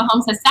 Patrick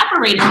Mahomes has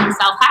separated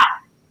himself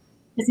out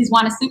because he's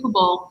won a Super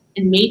Bowl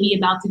and maybe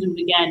about to do it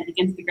again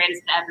against the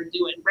greatest to ever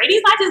do it.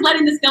 Brady's not just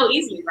letting this go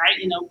easily, right?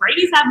 You know,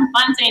 Brady's having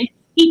fun saying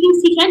he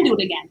thinks he can do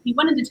it again. He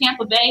went into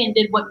Tampa Bay and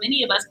did what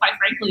many of us, quite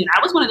frankly, and I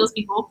was one of those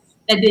people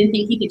that didn't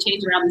think he could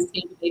change around this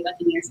Tampa Bay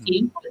Buccaneers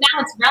team. But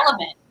now it's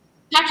relevant.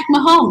 Patrick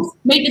Mahomes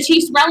made the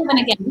Chiefs relevant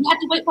again. We had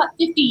to wait,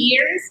 50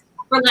 years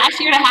for last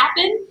year to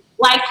happen?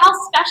 Like, how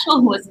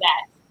special was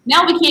that?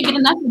 Now we can't get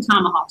enough of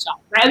Tomahawk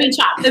Chop, right? I mean,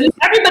 Chop. I mean,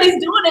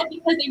 everybody's doing it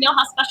because they know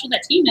how special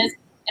that team is.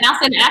 And I'll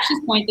say to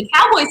Ashley's point, the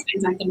Cowboys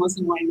fans aren't the most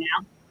annoying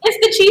now. It's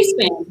the Chiefs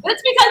fans. But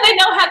it's because they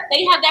know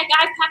they have that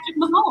guy, Patrick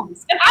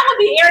Mahomes. And I would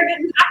be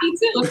arrogant and happy,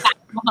 too, if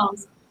Patrick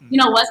Mahomes,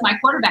 was my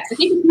quarterback. So I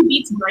think if he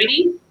beats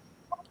Brady,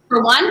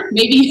 for one,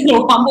 maybe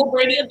he'll humble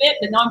Brady a bit,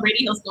 but knowing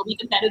Brady, he'll still be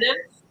competitive.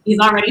 He's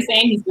already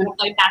saying he's going to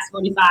play past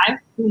 45.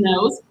 Who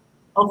knows?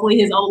 Hopefully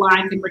his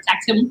O-line can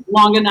protect him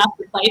long enough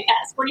to play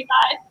past 45.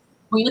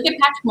 When you look at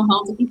Patrick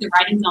Mahomes, I think the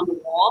writing's on the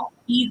wall.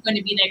 He's going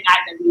to be that guy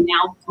that we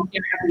now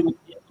compare everyone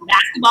to. In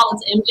basketball,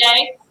 it's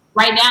MJ.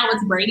 Right now,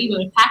 it's Brady.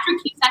 But if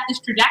Patrick keeps at this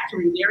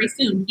trajectory very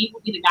soon, he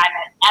will be the guy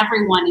that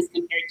everyone is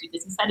compared to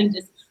because he's setting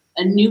just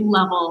a new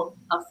level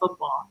of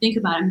football. Think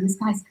about him. This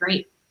guy's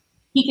great.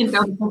 He can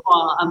throw the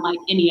football unlike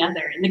any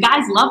other. And the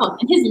guys love him.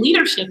 And his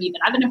leadership, even.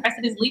 I've been impressed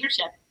with his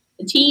leadership.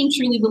 The team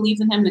truly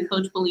believes in him. The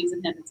coach believes in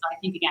him. And so I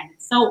think, again,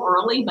 it's so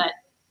early, but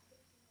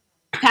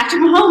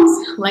Patrick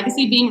Mahomes'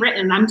 legacy being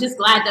written. And I'm just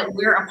glad that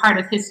we're a part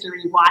of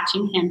history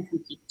watching him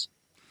compete.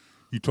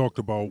 You talked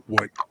about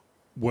what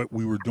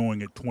we were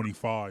doing at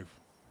 25.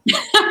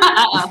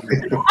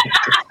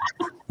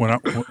 When I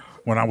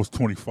was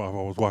 25, I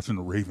was watching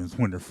the Ravens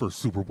win their first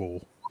Super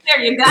Bowl.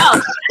 There you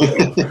go.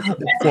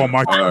 while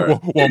my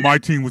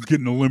team was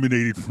getting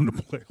eliminated from the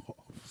playoffs.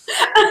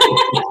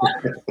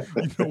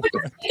 Think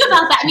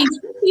about that. I mean,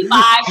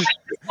 25,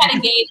 had a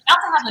game,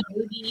 about to have a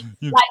baby.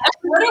 Like,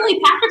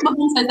 literally, Patrick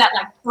Mahomes has that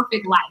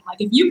perfect life.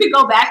 Like, if you could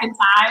go back in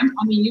time,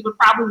 I mean, you would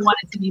probably want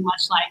it to be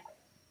much like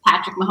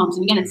Patrick Mahomes.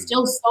 And again, it's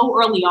still so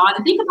early on.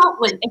 And think about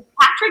if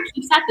Patrick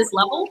keeps at this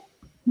level,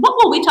 what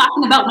will we be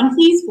talking about when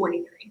he's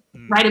 43?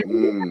 Right? If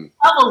he's at this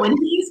level when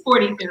he's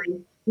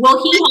 43.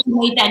 Will he have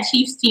made that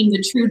Chiefs team the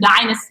true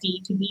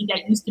dynasty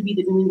that used to be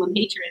the New England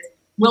Patriots?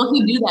 Will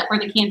he do that for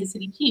the Kansas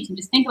City Chiefs? And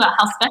just think about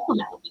how special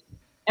that would be.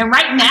 And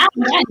right now,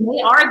 again, they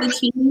are the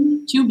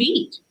team to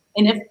beat.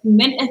 And if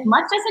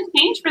much doesn't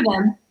change for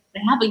them,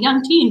 they have a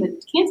young team. The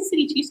Kansas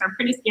City Chiefs are a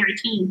pretty scary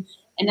team.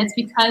 And that's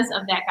because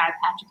of that guy,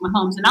 Patrick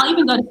Mahomes. And I'll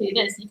even go to say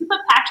this. You can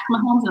put Patrick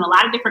Mahomes in a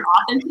lot of different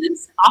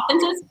offenses,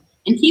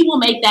 and he will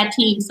make that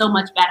team so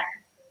much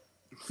better.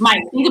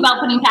 Mike, think about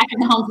putting Patrick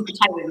Mahomes with the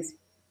Titans.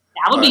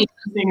 That would be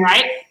interesting,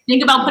 right?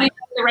 Think about putting him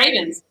with the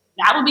Ravens.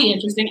 That would be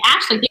interesting.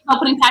 Actually, think about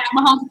putting Patrick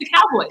Mahomes with the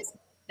Cowboys.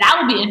 That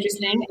would be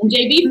interesting. And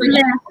JB, for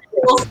you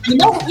will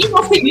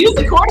see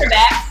music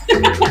quarterbacks.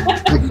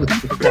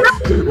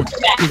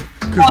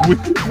 Because we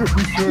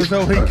sure as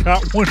hell ain't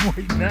got one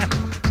right now.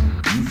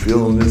 You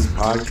feeling this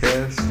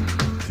podcast?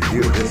 To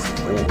hear this and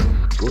more,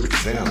 go to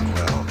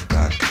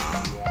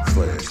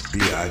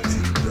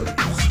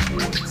SoundCloud.com/BITW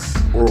Sports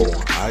or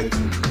on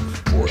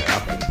iTunes or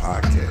Apple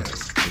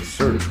Podcasts and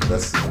search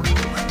Best in the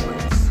World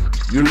Sports.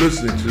 You're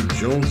listening to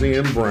Jonesy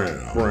and Brown.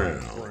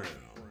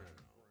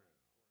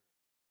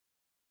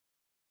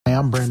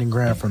 I'm Brandon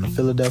Graham from the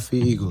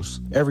Philadelphia Eagles.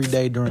 Every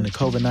day during the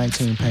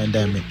COVID-19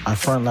 pandemic, our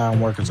frontline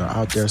workers are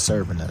out there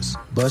serving us.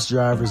 Bus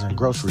drivers and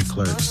grocery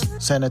clerks,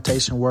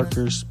 sanitation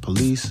workers,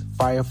 police,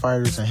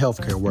 firefighters, and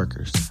healthcare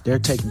workers. They're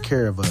taking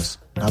care of us.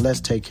 Now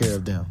let's take care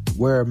of them.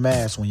 Wear a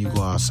mask when you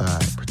go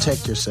outside.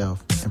 Protect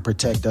yourself and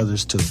protect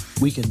others too.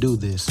 We can do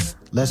this.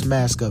 Let's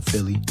mask up,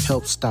 Philly.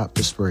 Help stop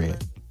the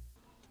spread.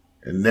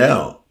 And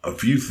now, a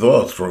few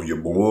thoughts from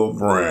your boy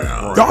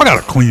Brown. Y'all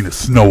gotta clean the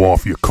snow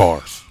off your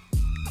cars,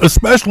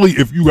 especially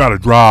if you gotta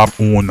drive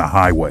on the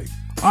highway.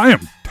 I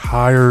am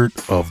tired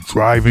of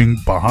driving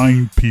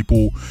behind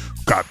people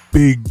who got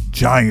big,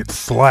 giant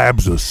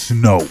slabs of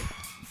snow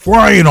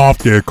flying off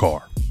their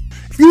car.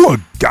 If you're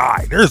a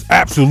guy, there's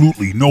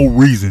absolutely no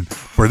reason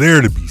for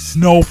there to be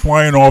snow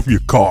flying off your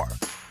car.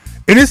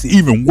 And it's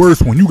even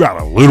worse when you got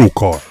a little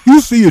car.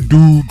 You see a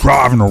dude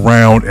driving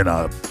around in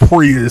a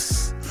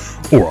Prius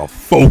or a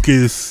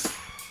Focus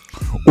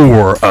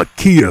or a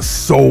Kia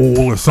Soul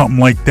or something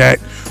like that,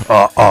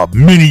 a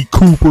Mini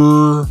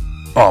Cooper,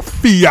 a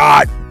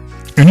Fiat,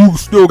 and you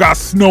still got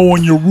snow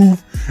on your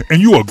roof, and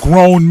you a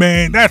grown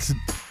man. That's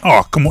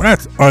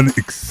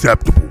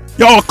unacceptable.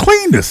 Y'all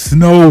clean the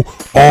snow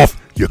off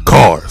your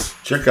cars.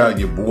 Check out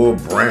your boy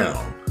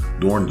Brown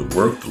during the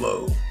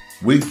workflow,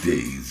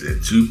 weekdays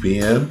at 2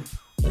 p.m.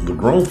 on the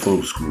Grown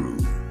Folks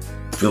Groove,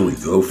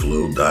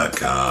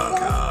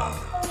 PhillyGoFlow.com.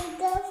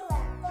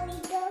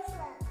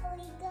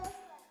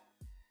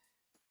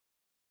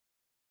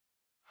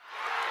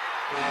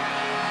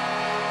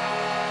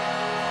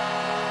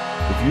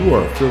 If you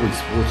are a Philly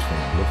sports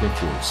fan looking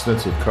for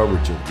extensive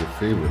coverage of your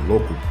favorite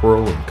local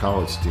pro and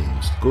college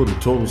teams, go to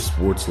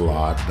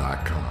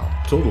TotalSportsLive.com.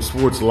 Total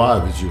Sports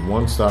Live is your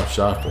one-stop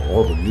shop for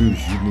all the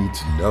news you need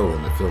to know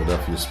in the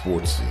Philadelphia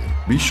sports scene.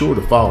 Be sure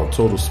to follow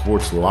Total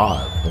Sports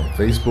Live on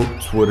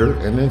Facebook, Twitter,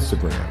 and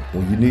Instagram.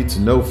 When you need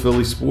to know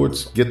Philly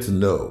sports, get to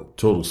know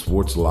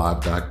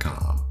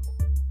TotalSportsLive.com.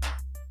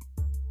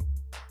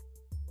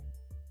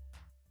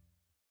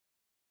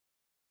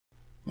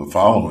 The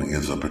following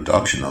is a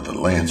production of the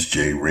Lance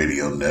J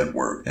Radio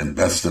Network and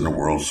Best in the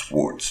World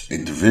Sports, a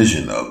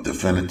division of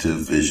Definitive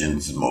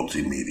Visions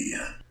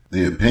Multimedia.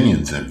 The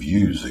opinions and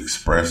views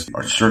expressed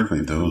are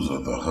strictly those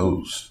of the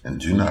host and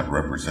do not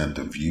represent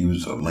the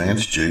views of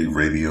Lance J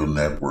Radio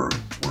Network.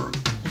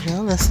 You're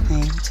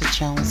listening to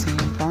Jonesy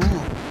and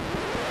Brown.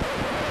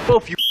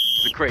 Both you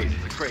are crazy.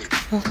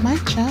 With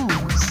Mike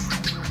Jones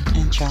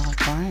and John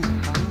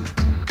Bryan.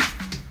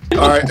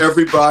 All right,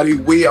 everybody,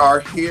 we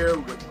are here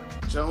with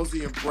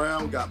Jonesy and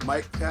Brown. Got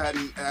Mike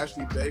Patton,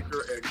 Ashley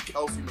Baker, and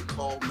Kelsey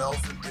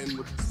Nelson in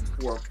with us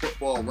for a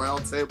football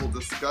roundtable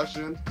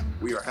discussion.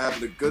 We are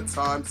having a good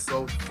time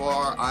so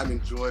far. I'm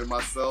enjoying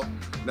myself.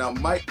 Now,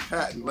 Mike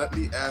Patton, let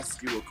me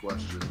ask you a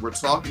question. We're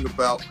talking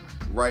about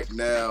right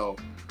now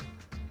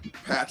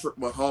Patrick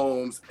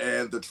Mahomes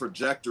and the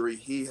trajectory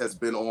he has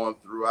been on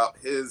throughout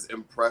his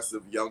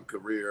impressive young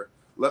career.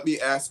 Let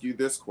me ask you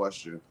this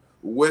question.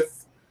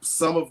 With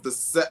some of the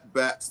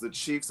setbacks the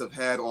Chiefs have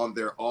had on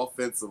their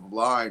offensive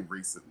line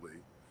recently,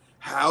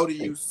 how do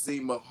you see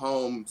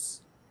Mahomes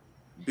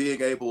being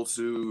able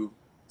to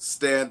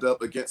stand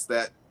up against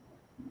that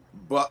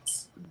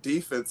Bucs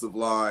defensive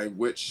line,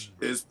 which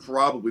is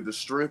probably the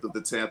strength of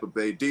the Tampa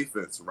Bay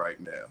defense right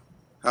now?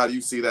 How do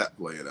you see that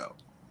playing out?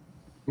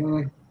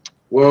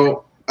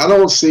 Well, I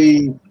don't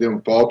see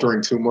them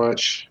faltering too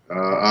much,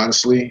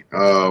 honestly.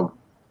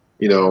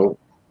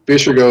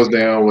 Fisher goes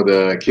down with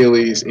an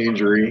Achilles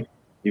injury.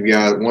 You've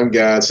got one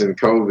guy that's in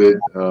COVID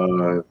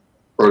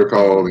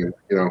protocol, and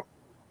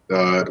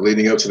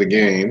leading up to the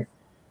game.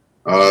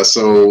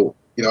 So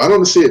I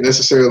don't see it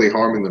necessarily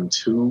harming them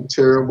too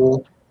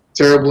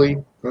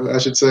terribly, I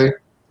should say,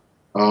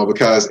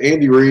 because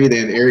Andy Reid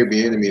and Eric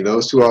Bieniemy,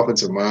 those two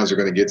offensive minds are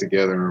going to get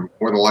together and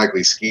more than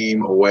likely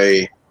scheme a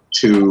way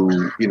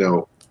to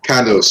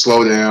kind of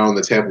slow down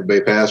the Tampa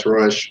Bay pass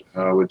rush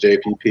with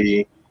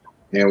JPP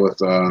and with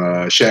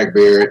Shaq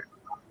Barrett.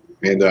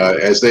 And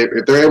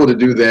if they're able to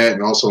do that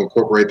and also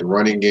incorporate the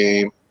running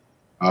game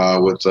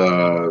with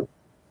the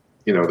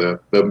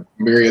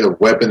myriad of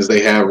weapons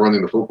they have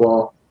running the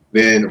football,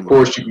 then of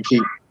course you can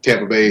keep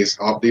Tampa Bay's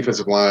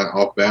defensive line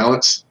off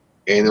balance,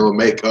 and it will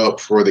make up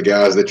for the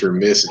guys that you're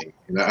missing.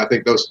 And I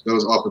think those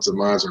offensive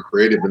minds are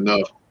creative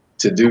enough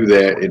to do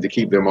that and to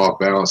keep them off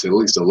balance at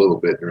least a little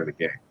bit during the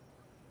game.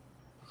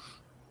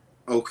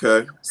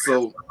 Okay,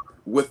 so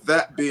with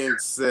that being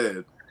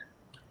said,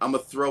 I'm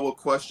gonna throw a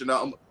question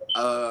out.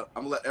 I'm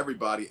gonna let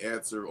everybody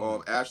answer.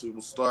 Ashley,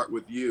 we'll start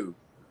with you.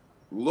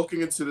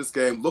 Looking into this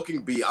game,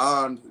 looking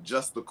beyond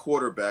just the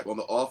quarterback on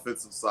the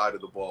offensive side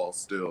of the ball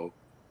still,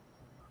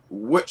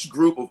 which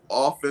group of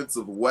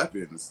offensive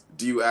weapons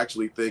do you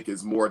actually think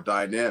is more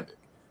dynamic?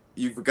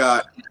 You've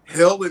got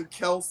Hill and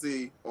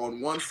Kelsey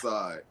on one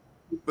side,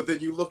 but then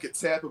you look at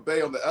Tampa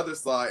Bay on the other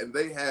side, and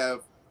they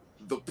have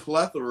the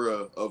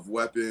plethora of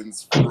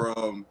weapons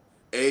from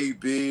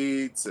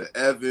AB to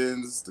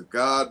Evans to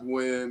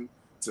Godwin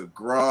to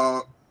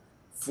Gronk.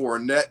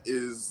 Fournette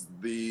is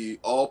the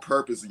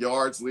all-purpose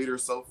yards leader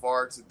so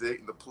far to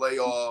date in the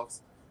playoffs.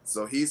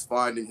 So he's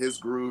finding his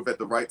groove at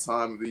the right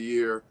time of the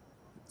year.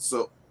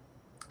 So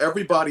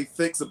everybody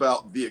thinks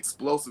about the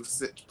explosive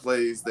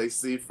plays they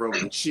see from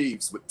the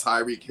Chiefs with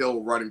Tyreek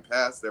Hill running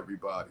past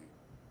everybody.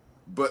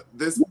 But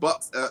this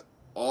Bucs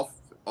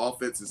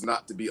offense is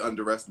not to be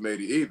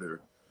underestimated either.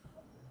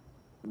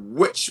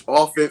 Which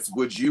offense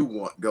would you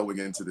want going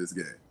into this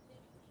game?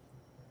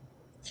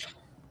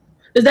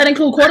 Does that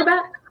include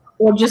quarterback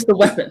or just the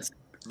weapons?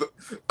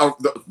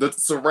 the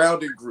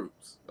surrounding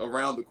groups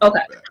around the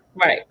quarterback. Okay,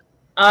 right.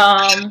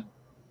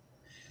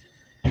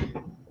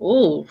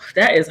 Ooh,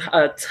 that is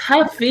a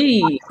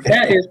toughie.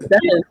 That is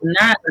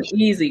not an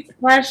easy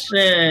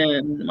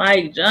question,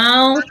 Mike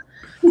Jones.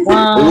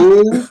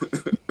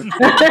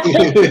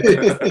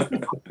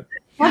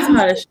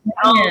 Gosh,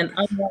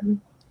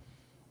 man.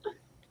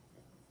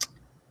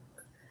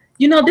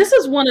 This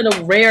is one of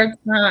the rare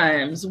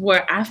times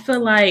where I feel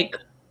like,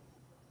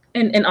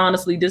 and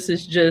honestly, this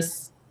is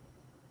just,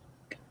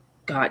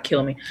 God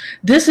kill me.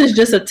 This is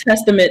just a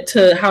testament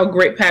to how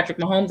great Patrick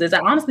Mahomes is. I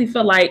honestly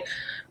feel like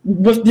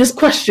with this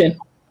question,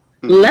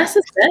 less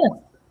is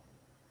better.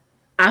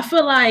 I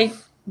feel like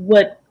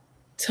what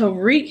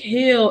Tyreek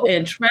Hill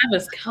and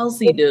Travis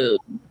Kelsey do,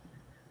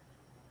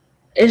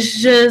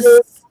 it's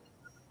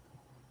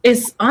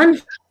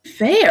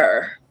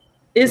unfair.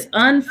 It's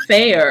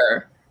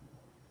unfair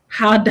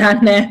how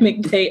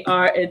dynamic they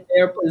are at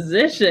their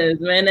positions,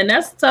 man. And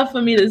that's tough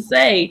for me to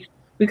say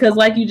because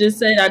like you just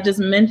said,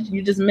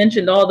 you just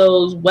mentioned all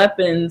those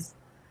weapons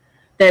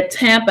that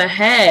Tampa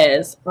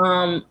has.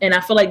 And I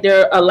feel like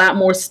they're a lot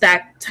more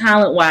stacked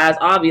talent-wise,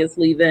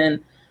 obviously,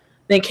 than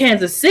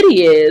Kansas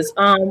City is.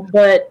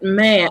 But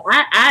man,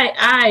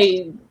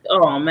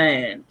 oh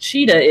man,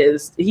 Cheetah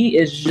is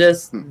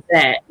just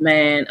that,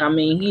 man. I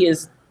mean, he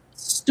is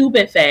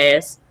stupid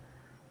fast,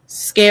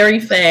 scary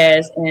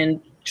fast,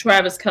 and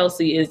Travis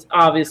Kelsey is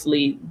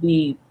obviously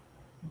the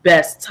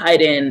best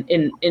tight end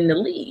in the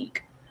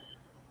league.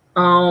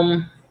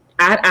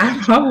 I'd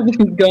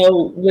probably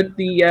go with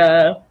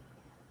the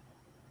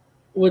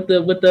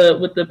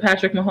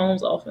Patrick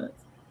Mahomes offense.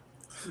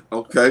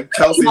 Okay,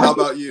 Kelsey, how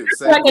about you?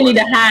 I need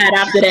to hide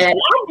after that.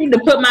 I need to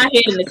put my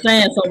head in the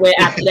sand somewhere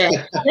after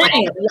that.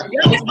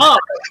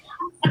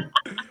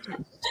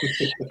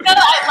 I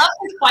love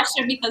this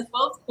question because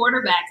both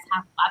quarterbacks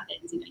have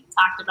weapons. You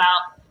talked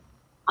about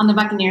on the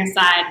Buccaneers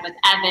side with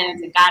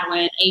Evans and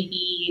Godwin,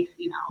 AB,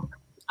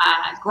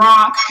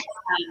 Gronk,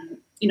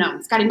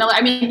 Scotty Miller.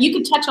 I mean, you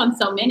could touch on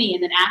so many,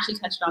 and then Ashley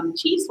touched on the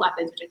Chiefs'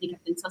 weapons, which I think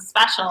have been so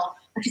special.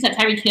 Like you said,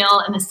 Tyreek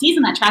Hill, and the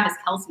season that Travis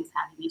Kelsey's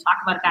having. You talk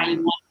about a guy you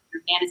want on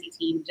your fantasy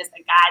team, just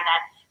a guy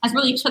that has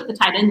really took the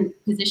tight end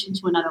position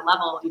to another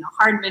level.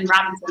 Hardman,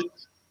 Robinson.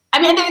 I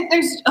mean,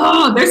 there's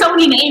so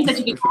many names that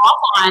you can call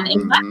on,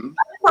 and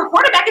for a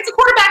quarterback, it's a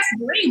quarterback's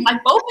dream.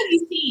 Like both of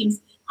these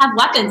teams have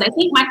weapons. I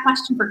think my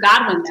question for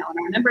Godwin, though, and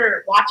I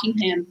remember watching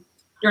him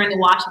during the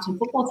Washington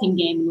football team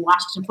game, and the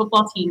Washington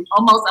football team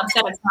almost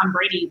upset at Tom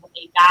Brady with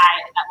a guy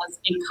that was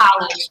in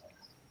college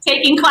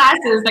taking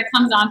classes that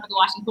comes on for the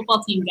Washington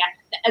football team.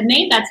 A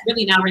name that's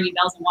really now ringing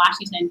bells in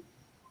Washington,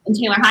 and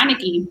Taylor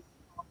Heineke.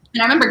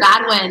 And I remember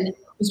Godwin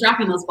was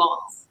dropping those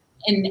balls.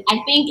 And I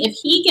think if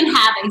he can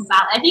have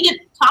I think if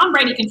Tom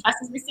Brady can trust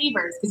his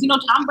receivers, because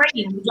Tom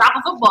Brady, when you drop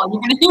a football,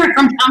 you're going to hear it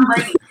from Tom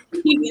Brady.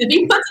 If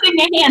he puts it in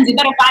your hands, you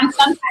better find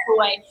some type of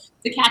way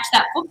to catch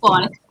that football.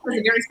 And I think it was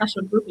a very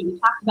special group. And we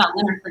talked about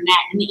Leonard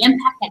Fournette and the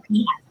impact that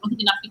he has. I don't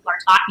think enough people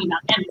are talking about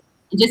him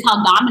and just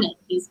how dominant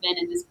he's been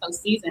in this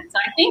postseason. So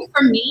I think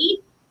for me,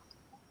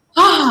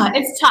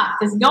 it's tough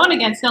because going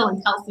against Hill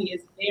and Kelsey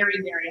is very,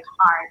 very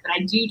hard. But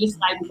I do just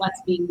like what's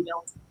being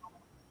built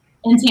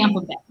in Tampa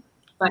Bay.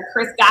 But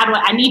Chris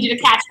Godwin, I need you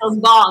to catch those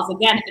balls.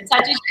 Again, if it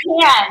touches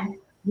your hand,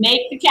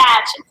 make the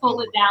catch and pull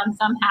it down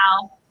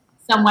somehow,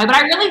 some way. But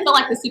I really feel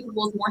like the Super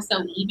Bowl is more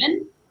so even,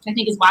 which I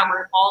think is why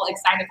we're all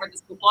excited for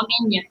this football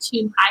game. We have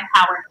two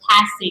high-powered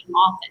passing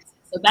offenses.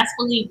 So best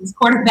believe these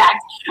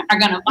quarterbacks are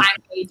going to find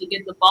a way to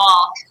get the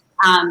ball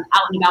out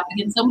and about.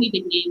 Again, so many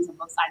big names on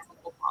both sides of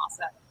football.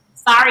 So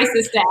sorry,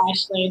 Sister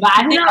Ashley, but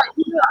I think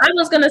I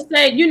was gonna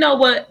say,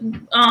 what?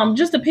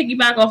 Just to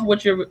piggyback off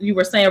what you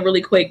were saying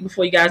really quick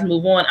before you guys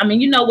move on. I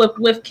mean,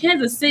 with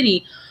Kansas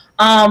City,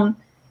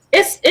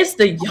 it's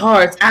the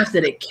yards after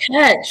the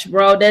catch,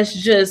 bro. That's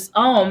just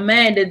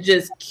that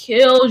just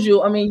kills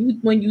you. I mean,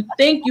 when you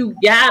think you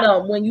got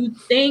them, when you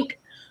think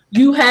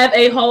you have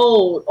a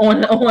hold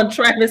on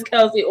Travis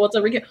Kelsey or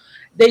Tyreek Hill,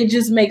 they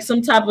just make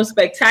some type of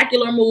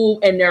spectacular move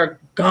and they're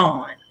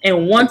gone.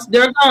 And once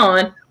they're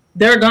gone,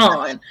 they're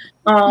gone.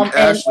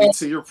 Ashley,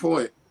 to your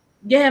point,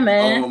 yeah,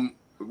 man.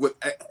 With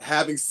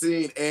having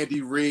seen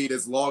Andy Reid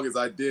as long as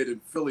I did in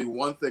Philly,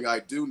 one thing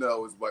I do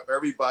know is what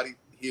everybody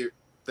here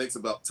thinks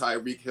about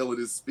Tyreek Hill and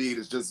his speed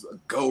is just a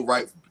go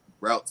right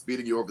route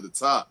speeding you over the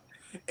top.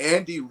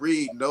 Andy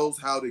Reid knows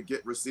how to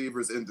get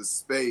receivers into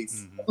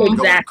space, going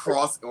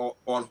across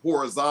on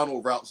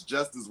horizontal routes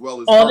just as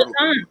well as all the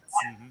time.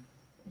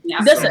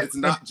 Yeah. So it's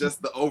not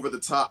just the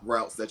over-the-top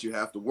routes that you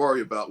have to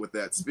worry about with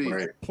that speed.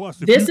 Right. Plus,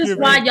 This is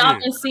why y'all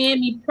been seeing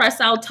me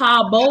press out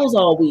Todd Bowles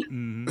all week.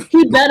 Mm-hmm.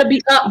 He better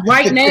be up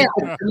right now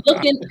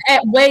looking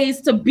at ways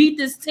to beat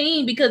this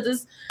team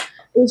because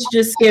it's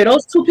just scary.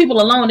 Those two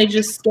people alone, they're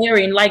just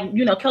scary. And like,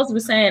 Kelsey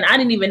was saying, I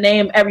didn't even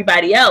name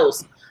everybody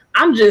else.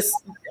 I'm just,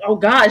 oh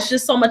God, it's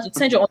just so much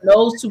attention on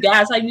those two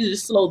guys. How you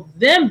just slow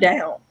them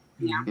down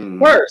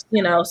first,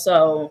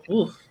 so.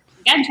 Oof.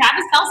 Again,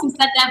 Travis Kelce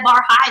set that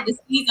bar high this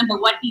season for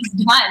what he's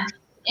done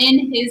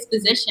in his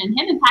position.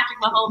 Him and Patrick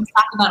Mahomes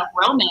talk about a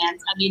bromance.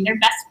 I mean, they're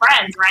best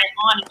friends, right,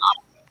 on and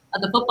off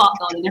of the football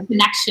field, and their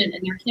connection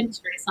and their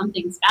chemistry is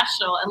something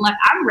special. And look,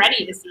 I'm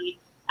ready to see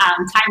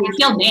Tyreek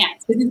Hill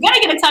dance because he's going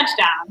to get a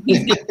touchdown.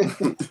 He's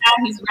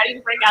ready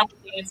to break out the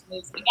dance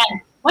moves.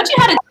 Again, once you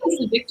had a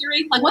taste of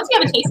victory, like once you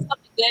have a taste of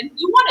something good,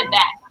 you want it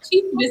back.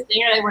 Chiefs were just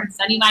there. They were in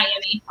sunny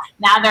Miami.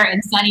 Now they're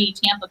in sunny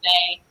Tampa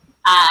Bay.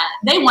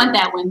 They want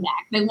that win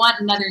back. They want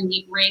another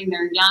ring.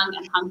 They're young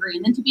and hungry.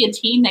 And then to be a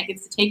team that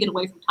gets to take it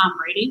away from Tom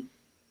Brady,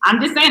 I'm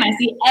just saying, I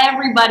see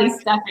everybody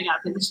stepping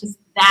up because it's just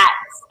that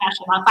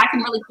special. Now, if I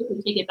can really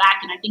quickly take it back,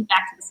 and I think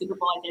back to the Super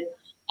Bowl I did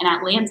in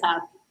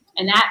Atlanta,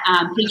 and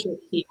that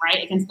Patriots team,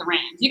 right, against the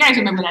Rams. You guys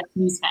remember that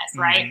snooze fest,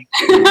 right?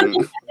 Mm-hmm.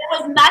 There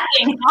was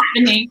nothing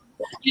happening,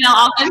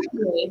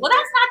 offensively. Well,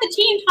 that's not the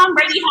team Tom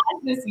Brady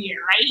has this year,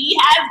 right? He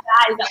has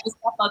guys that will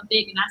step up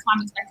big, and that's why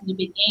I'm expecting a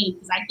big game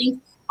because I think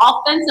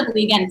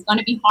offensively, again, it's going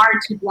to be hard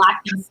to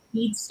block these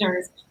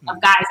speedsters of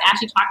guys.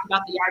 Ashley talked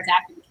about the yards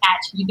after the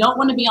catch. You don't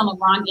want to be on the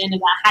wrong end of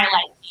that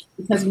highlight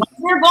because once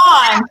they're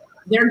gone,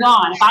 they're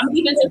gone. If I'm a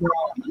defensive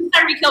role,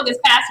 Tyreek Hill gets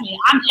past me,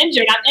 I'm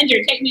injured.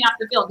 Take me off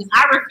the field because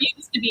I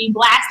refuse to be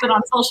blasted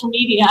on social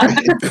media.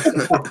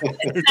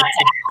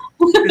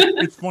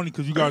 It's funny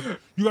because you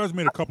guys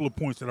made a couple of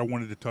points that I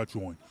wanted to touch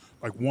on.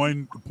 Like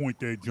one point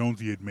that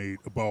Jonesy had made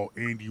about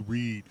Andy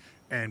Reid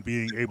and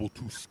being able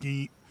to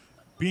scheme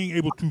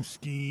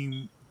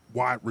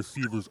wide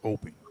receivers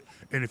open.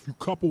 And if you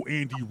couple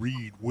Andy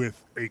Reid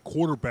with a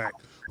quarterback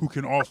who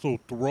can also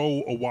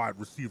throw a wide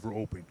receiver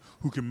open,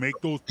 who can make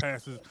those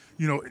passes,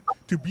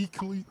 to be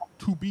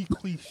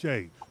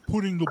cliche,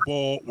 putting the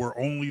ball where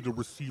only the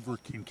receiver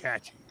can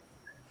catch it.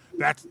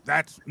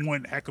 That's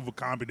one heck of a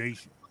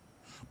combination.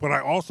 But I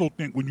also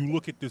think when you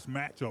look at this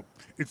matchup,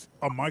 it's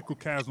a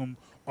microcosm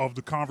of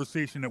the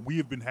conversation that we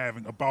have been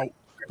having about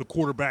the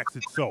quarterbacks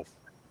itself.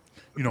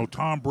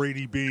 Tom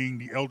Brady being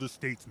the elder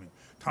statesman.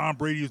 Tom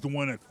Brady is the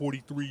one at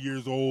 43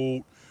 years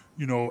old,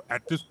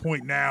 at this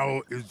point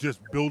now is just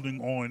building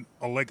on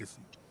a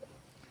legacy.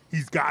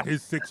 He's got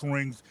his 6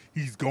 rings.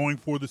 He's going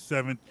for the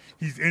 7th.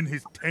 He's in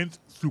his 10th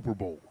Super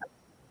Bowl,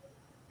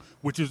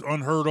 which is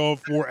unheard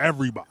of for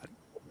everybody,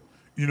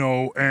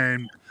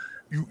 and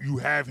you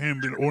have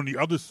him. And on the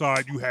other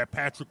side, you have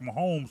Patrick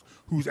Mahomes,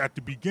 who's at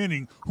the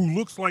beginning, who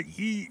looks like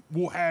he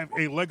will have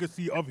a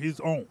legacy of his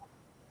own.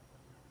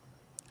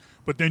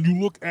 But then you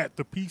look at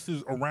the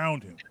pieces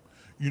around him.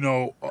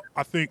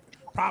 I think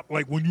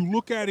when you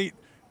look at it,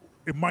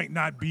 it might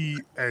not be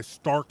as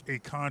stark a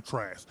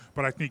contrast.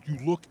 But I think you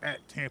look at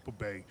Tampa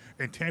Bay,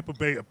 and Tampa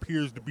Bay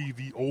appears to be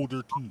the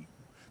older team.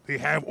 They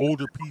have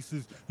older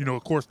pieces.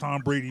 Of course,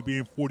 Tom Brady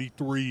being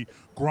 43,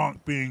 Gronk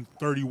being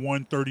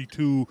 31,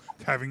 32,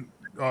 having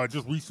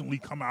just recently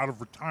come out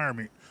of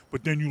retirement.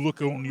 But then you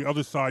look on the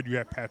other side, you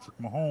have Patrick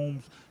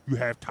Mahomes, you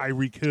have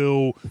Tyreek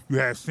Hill, you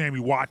have Sammy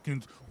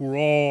Watkins, who are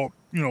all,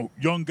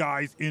 young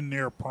guys in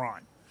their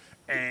prime.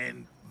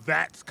 And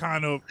that's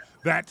the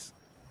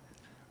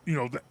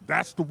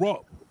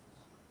rub.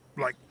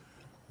 Like,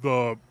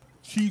 the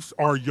Chiefs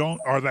are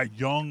that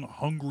young,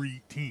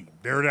 hungry team.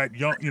 They're that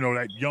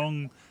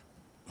young,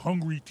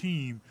 hungry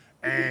team.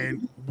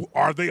 And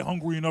are they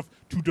hungry enough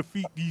to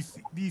defeat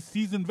these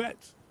seasoned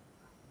vets?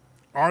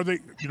 Are they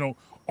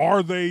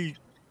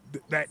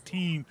that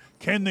team?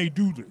 Can they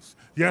do this?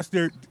 Yes,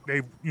 they've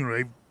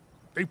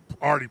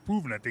already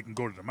proven that they can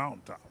go to the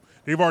mountaintop.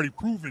 They've already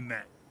proven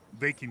that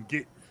they can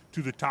get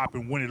to the top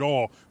and win it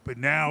all. But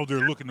now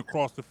they're looking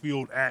across the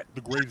field at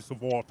the greatest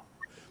of all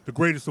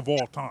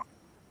time.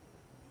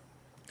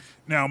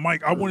 Now,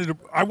 Mike, I wanted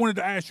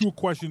to ask you a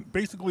question,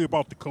 basically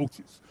about the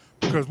coaches,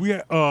 because we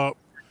had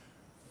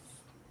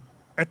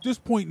at this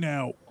point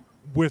now,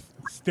 with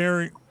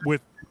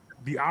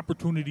the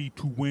opportunity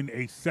to win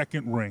a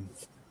 2nd ring,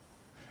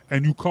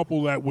 and you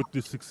couple that with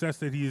the success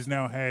that he has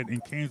now had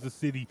in Kansas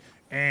City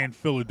and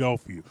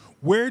Philadelphia,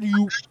 where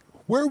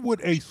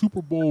would a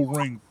Super Bowl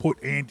ring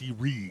put Andy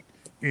Reid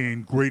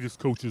in greatest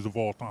coaches of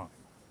all time?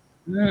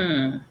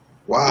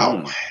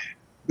 Wow.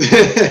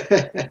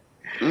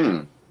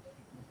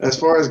 As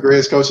far as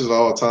greatest coaches of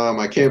all time,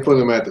 I can't put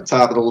him at the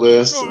top of the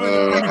list.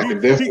 I can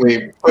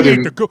definitely put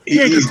him.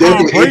 He's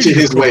definitely inching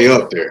his way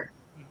up there.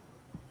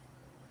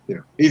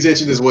 He's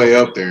inching his way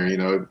up there.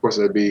 Of course,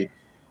 that'd be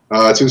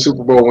 2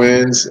 Super Bowl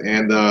wins,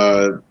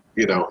 and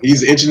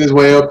he's inching his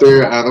way up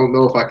there. I don't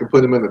know if I can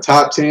put him in the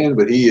top 10,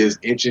 but he is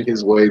inching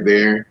his way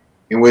there.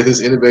 And with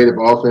his innovative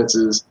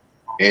offenses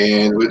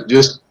and with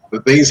just the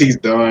things he's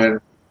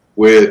done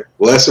with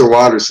lesser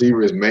wide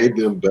receivers, made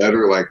them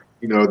better. Like,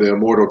 the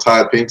immortal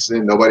Todd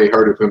Pinkston. Nobody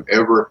heard of him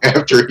ever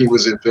after he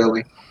was in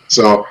Philly.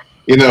 So,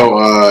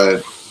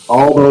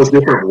 all those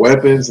different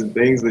weapons and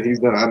things that he's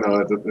done. I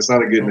know it's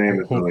not a good name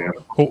to Philly.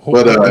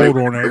 Hold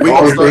on, Andy. We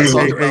gonna start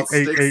talking about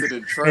sticks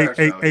and trash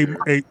out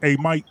here. Hey,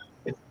 Mike.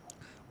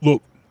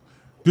 Look,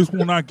 this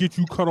will not get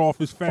you cut off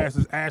as fast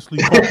as Ashley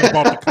talking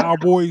about the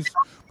Cowboys.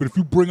 But if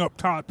you bring up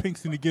Todd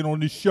Pinkston again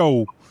on this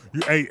show,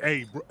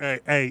 hey,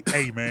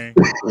 man.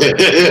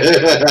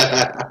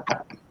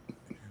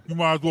 You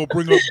might as well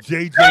bring up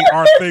J.J.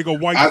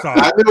 Arcega-Whiteside.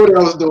 I knew what I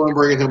was doing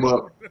bringing him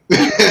up.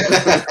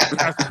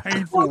 That's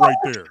painful right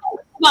there.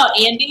 Well,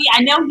 Andy,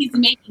 I know he's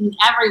making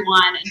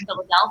everyone in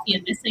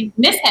Philadelphia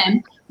miss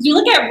him. If you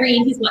look at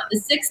Reed, he's the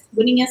 6th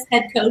winningest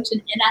head coach in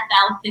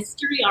NFL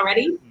history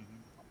already.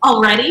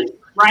 Already,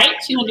 right?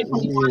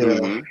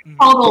 224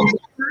 total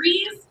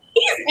victories.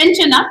 He's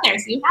inching up there,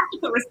 so you have to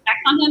put respect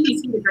on him.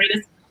 He's the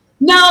greatest.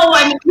 No,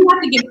 I mean, you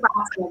have to give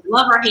props to him.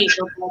 Love or hate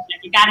Bill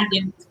Belichick. You got to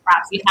give him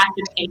props. You have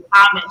to pay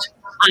homage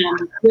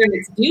where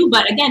it's due.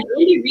 But again,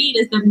 Andy Reid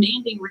is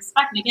demanding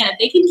respect. And again, if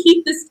they can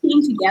keep this team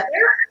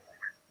together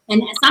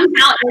and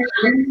somehow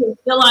Andy is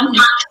still on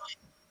his,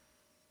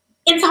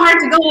 it's hard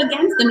to go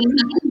against him. And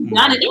he's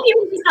done it. Andy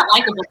Reid is not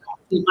likable,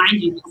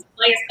 mind you. He's a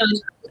player's coach.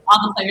 All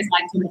the players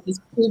like him, but he's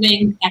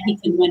proving that he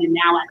can win and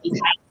now at these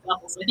high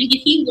levels. So I think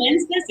if he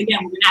wins this, again,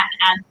 we're going to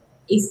have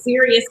a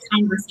serious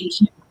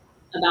conversation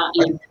about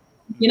Andy.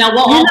 We'll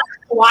all have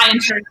Hawaiian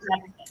shirts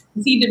and everything.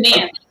 Because he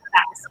demands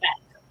that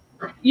respect.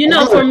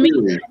 For me,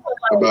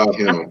 about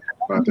him,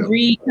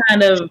 Reed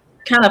kind of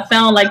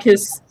found like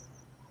his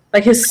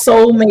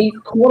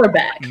soulmate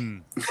quarterback.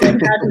 Like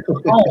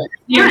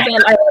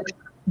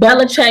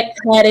Belichick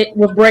had it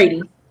with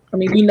Brady. I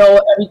mean, we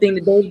know everything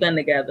that they've done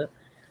together.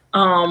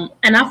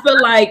 And I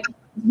feel like,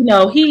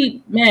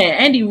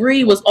 Andy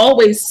Reid was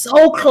always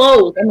so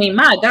close. I mean,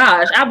 my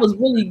gosh, I was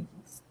really,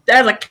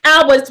 as a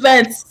Cowboys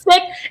fan,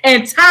 sick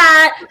and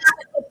tired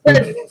to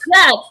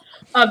death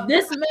of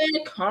this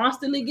man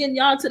constantly getting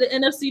y'all to the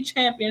NFC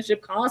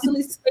Championship,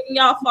 constantly taking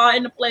y'all far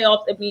in the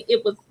playoffs. I mean,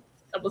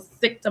 I was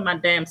sick to my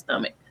damn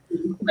stomach.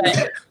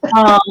 But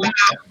I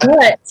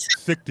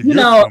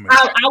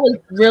was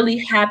really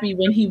happy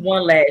when he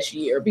won last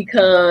year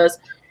because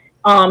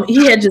he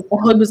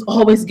was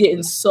always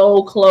getting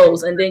so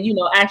close, and then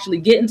actually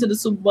getting to the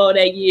Super Bowl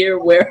that year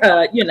where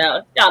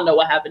y'all know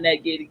what happened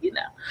that year.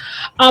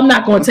 I'm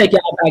not going to take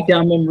y'all back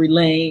down memory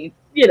lane,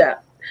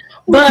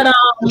 but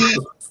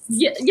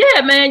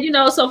yeah, man,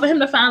 so for him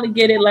to finally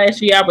get it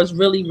last year, I was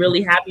really,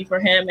 really happy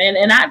for him,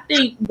 and I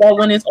think that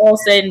when it's all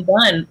said and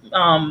done,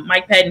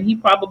 Mike Patton, he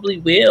probably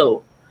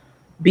will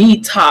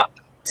be top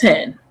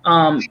 10,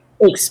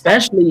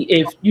 especially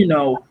if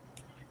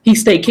he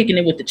stayed kicking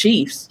it with the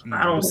Chiefs.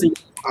 I don't see.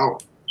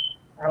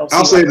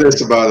 I'll say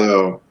this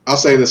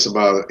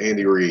about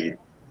Andy Reid,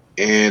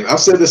 and I've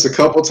said this a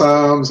couple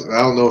times. And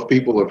I don't know if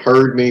people have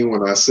heard me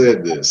when I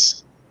said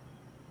this.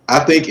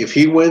 I think if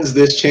he wins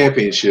this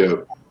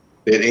championship,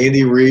 that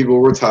Andy Reid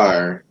will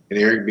retire and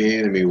Eric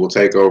Bieniemy will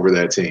take over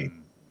that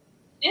team.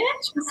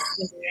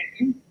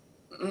 Interesting.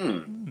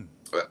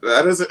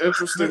 That is an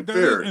interesting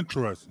theory.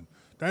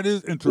 That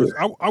is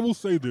interesting. I will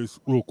say this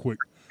real quick.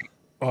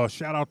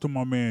 Shout out to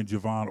my man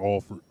Javon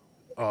Alford.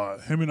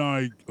 Him and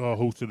I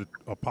hosted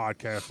a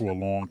podcast for a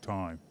long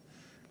time,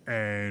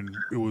 and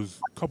it was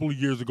a couple of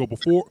years ago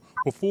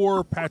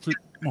before Patrick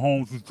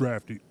Mahomes was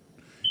drafted.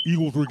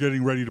 Eagles were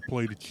getting ready to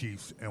play the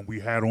Chiefs, and we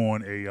had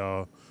on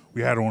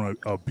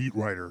a beat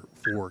writer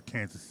for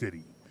Kansas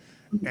City,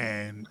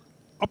 and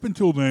up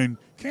until then,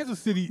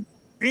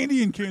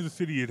 Andy in Kansas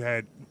City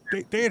had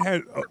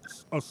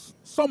a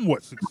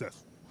somewhat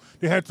successful.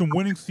 They had some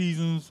winning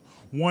seasons.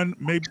 Won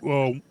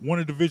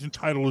a division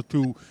title or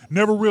two.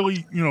 Never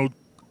really,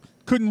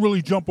 couldn't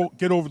really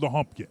get over the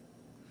hump yet.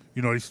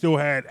 They still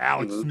had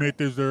Alex Smith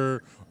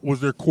was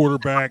their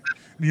quarterback.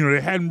 They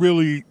hadn't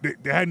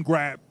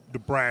grabbed the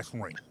brass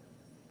ring.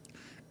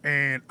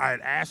 And I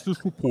had asked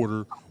this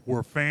reporter,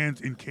 were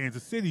fans in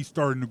Kansas City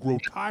starting to grow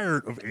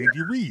tired of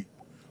Andy Reid?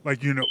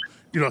 Like,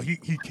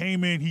 he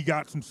came in, he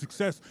got some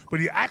success,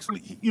 but he actually,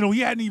 he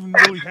hadn't even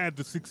really had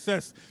the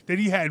success that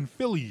he had in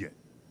Philly yet.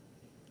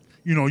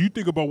 You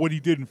think about what he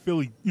did in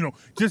Philly,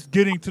 just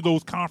getting to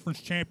those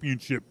conference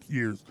championship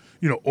years,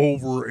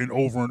 over and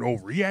over and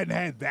over. He hadn't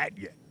had that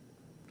yet.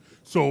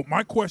 So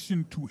my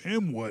question to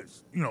him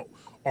was,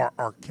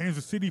 are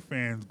Kansas City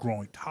fans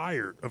growing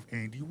tired of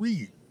Andy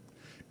Reid?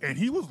 And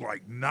he was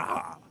like,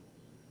 nah.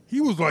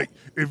 He was like,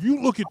 if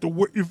you look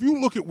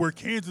at where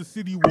Kansas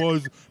City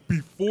was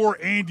before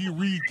Andy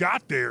Reid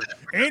got there,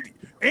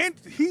 and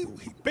he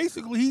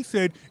basically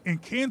said in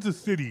Kansas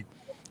City,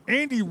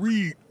 Andy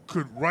Reid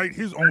could write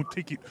his own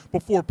ticket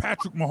before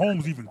Patrick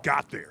Mahomes even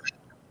got there.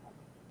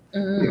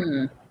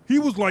 He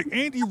was like,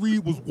 Andy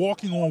Reid was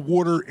walking on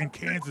water in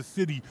Kansas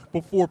City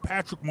before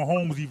Patrick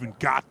Mahomes even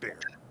got there.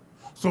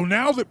 So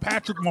now that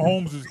Patrick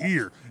Mahomes is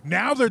here,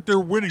 now that they're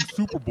winning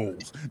Super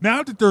Bowls,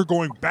 now that they're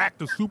going back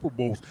to Super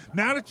Bowls,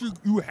 now that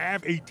you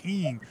have a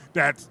team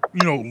that's,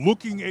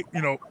 looking at,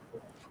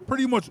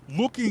 pretty much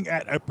looking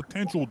at a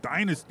potential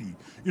dynasty,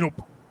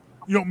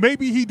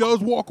 maybe he does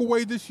walk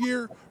away this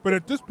year, but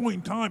at this point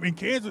in time in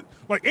Kansas,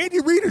 like Andy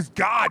Reid is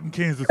God in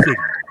Kansas City.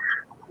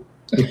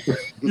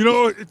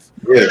 It's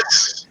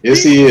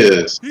yes he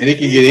is, and he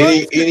can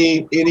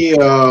get any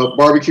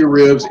barbecue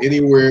ribs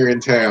anywhere in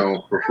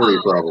town for free,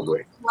 probably.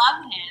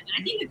 Love him, and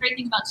I think the great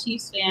thing about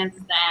Chiefs fans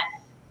is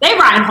that they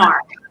ride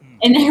hard,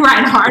 and they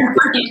ride hard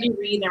for Andy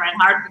Reid. They ride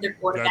hard for their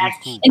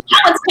quarterback, and now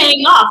it's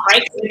paying off,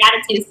 right? Because they got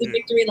a taste of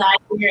victory last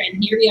year,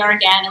 and here we are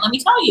again. And let me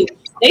tell you,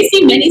 they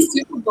see many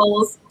Super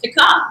Bowls to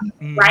come,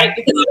 right?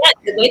 Because again,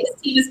 the way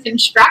this team is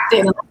constructed,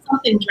 unless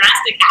something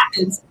drastic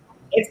happens,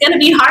 it's going to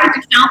be hard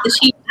to count the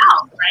Chiefs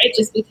out, right?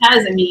 Just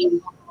because,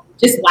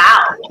 just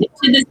wow.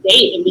 To this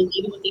date,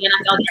 even with the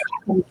NFL,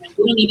 we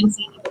don't even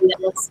see anybody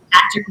that looks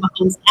Patrick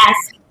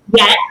Mahomes-esque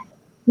yet.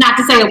 Not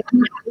to say, of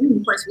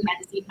course, we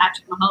had to see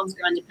Patrick Mahomes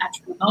go into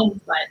Patrick Mahomes,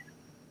 but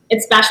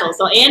it's special.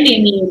 So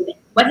Andy,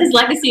 what his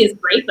legacy is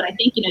great, but I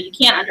think, you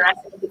can't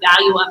underestimate the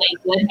value of a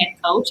good head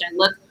coach. And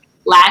look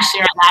last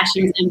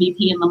year's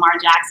MVP and Lamar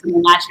Jackson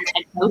and last year's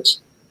head coach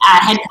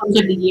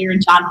of the year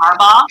in John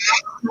Harbaugh.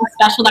 How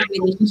special that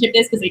relationship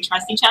is because they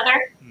trust each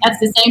other. That's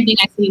the same thing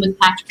I see with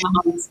Patrick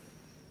Mahomes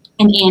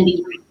and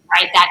Andy Reid,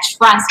 right? That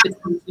trust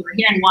between the two. We're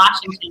here in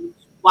Washington,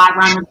 why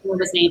Ron Rivera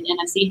was named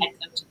NFC head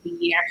coach of the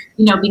year,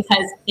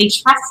 because they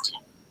trust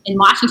him. In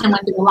Washington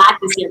went through a lot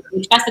this year.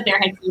 They trusted their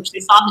head coach.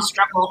 They saw his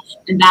struggle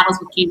and battles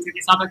with cancer.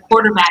 They saw their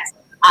quarterbacks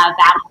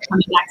battle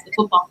coming back to the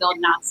football field,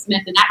 not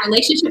Smith. And that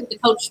relationship with the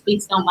coach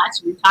speaks so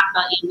much. When we talk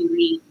about Andy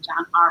Reid,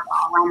 John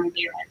Harbaugh, Ron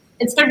Rivera,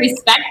 it's the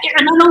respect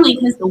there, not only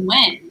because the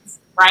wins,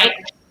 right,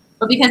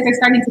 but because they're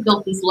starting to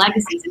build these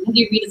legacies. And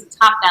Andy Reid is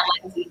atop that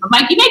legacy. But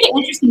Mike, you make an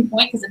interesting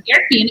point because if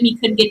Eric Bieniemy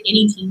could get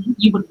any team,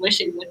 you would wish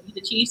it would be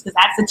the Chiefs because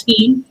that's a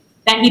team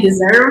that he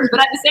deserves.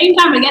 But at the same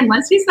time, again,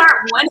 once you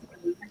start winning,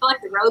 I feel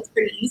like the road's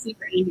pretty easy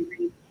for Andy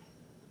Reid.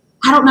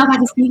 I don't know if I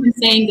can see him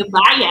saying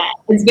goodbye yet.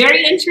 It's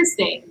very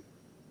interesting.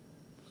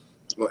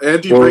 Well,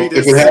 Andy Reid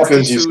is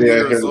 62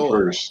 years old.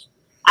 First.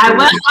 I will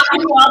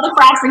give you all the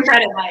props and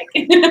credit, Mike.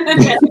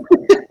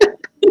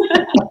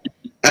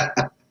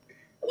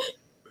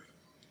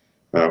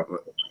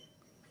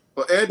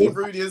 Well, Andy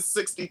Reid is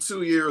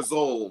 62 years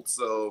old,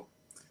 so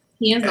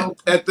he is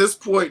old. At this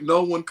point,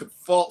 no one could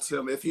fault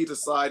him if he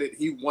decided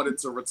he wanted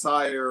to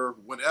retire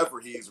whenever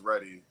he's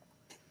ready.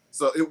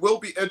 So it will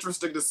be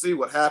interesting to see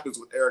what happens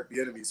with Eric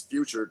Bieniemy's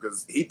future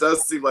because he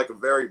does seem like a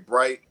very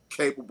bright,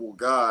 capable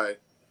guy,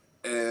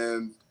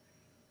 and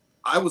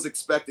I was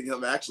expecting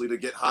him actually to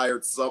get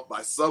hired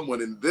by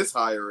someone in this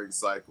hiring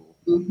cycle.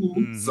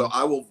 Mm-hmm. So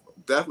I will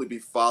definitely be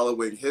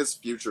following his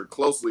future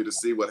closely to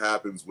see what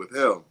happens with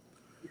him.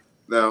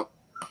 Now,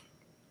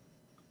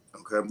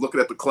 okay, I'm looking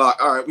at the clock.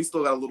 All right, we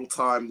still got a little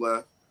time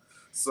left.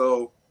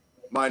 So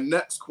my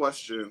next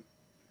question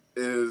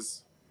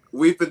is,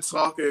 we've been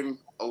talking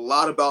a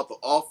lot about the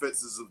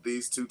offenses of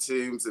these two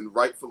teams, and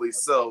rightfully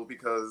so,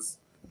 because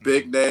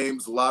big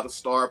names, a lot of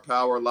star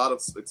power, a lot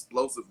of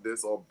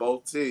explosiveness on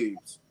both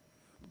teams.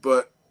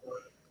 But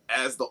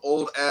as the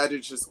old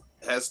adage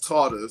has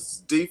taught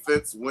us,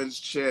 defense wins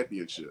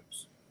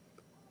championships.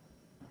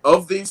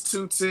 Of these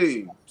two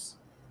teams,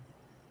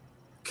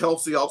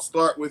 Kelsey, I'll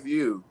start with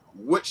you.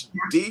 Which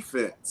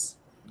defense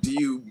do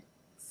you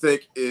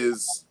think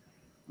is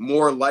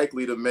more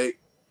likely to make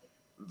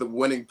the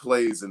winning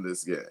plays in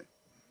this game?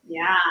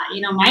 Yeah,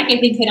 Mike, I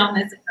think hit on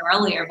this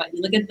earlier, but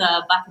you look at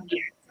the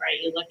Buccaneers, right?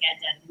 You look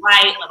at Devin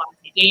White,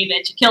 Levante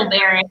David, Shaquille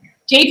Barrett,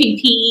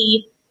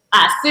 JPP,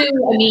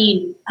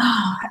 Sue.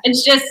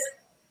 It's just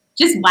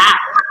wow.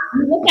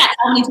 You look at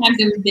how many times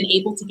they've been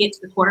able to get to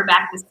the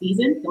quarterback this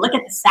season. You look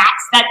at the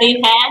sacks that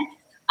they've had.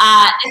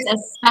 It's a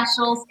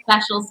special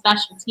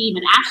team.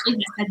 And Ashley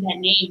has said that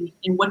name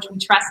in which we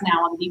trust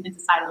now on the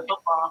defensive side of the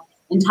football,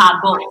 and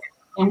Todd Bowles,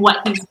 and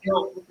what he's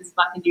built with this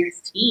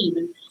Buccaneers team.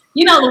 And,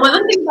 the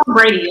one thing about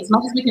Brady, as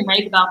much as we can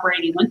rave about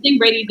Brady, one thing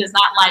Brady does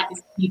not like is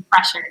to be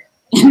pressured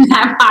in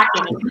that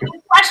pocket. If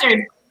he's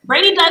pressured,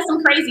 Brady does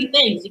some crazy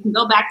things. You can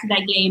go back to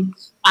that game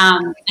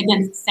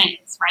against the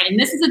Saints, right? And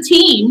this is a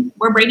team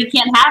where Brady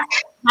can't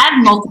have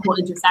multiple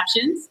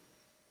interceptions.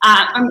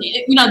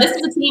 This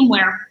is a team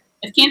where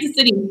if Kansas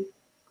City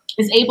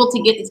is able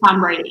to get to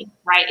Tom Brady,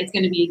 right, it's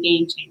going to be a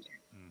game changer.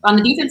 But on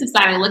the defensive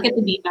side, I look at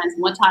the defense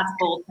and what Todd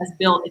Bowles has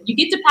built. If you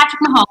get to Patrick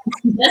Mahomes,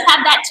 he does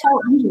have that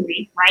toe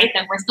injury, right,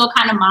 that we're still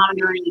kind of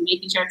monitoring and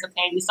making sure it's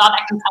okay. We saw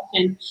that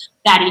concussion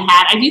that he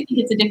had. I do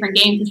think it's a different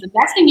game because the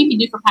best thing you can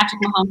do for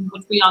Patrick Mahomes,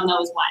 which we all know,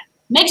 is what?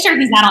 Make sure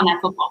he's not on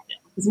that football field.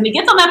 Because when he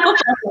gets on that football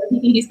field,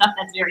 he can do stuff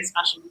that's very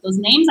special. Those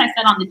names I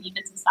said on the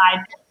defensive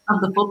side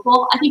of the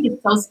football, I think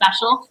it's so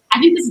special.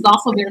 I think this is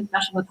also very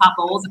special with Todd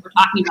Bowles if we're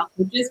talking about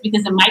coaches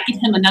because it might give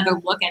him another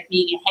look at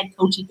being a head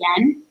coach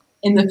again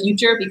in the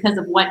future because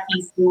of what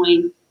he's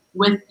doing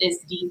with this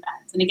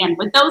defense. And again,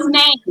 with those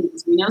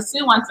names, we know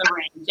Sue wants a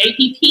ring.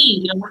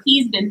 JPP, what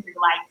he's been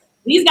through. Like,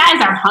 these guys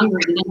are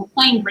hungry and they're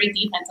playing great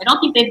defense. I don't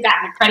think they've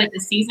gotten the credit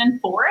this season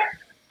for it.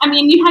 I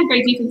mean, you had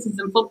great defenses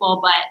in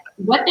football,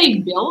 but what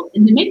they've built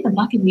and to make the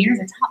Buccaneers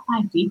a top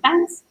 5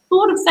 defense, who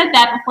would have said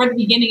that before the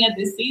beginning of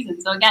this season?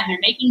 So again, they're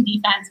making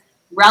defense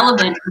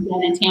relevant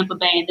again in Tampa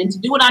Bay, and then to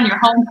do it on your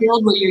home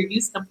field where you're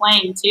used to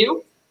playing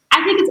too,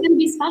 I think it's going to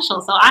be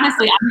special. So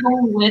honestly, I'm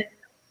going with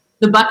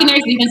the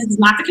Buccaneers defense. Is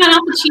not to count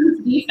out the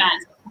Chiefs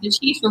defense. The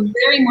Chiefs were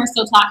very more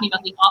so talking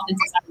about the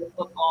offensive side of the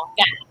football.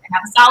 Again, they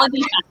have a solid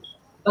defense,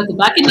 but the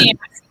Buccaneers,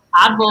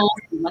 Todd Bowles,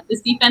 and what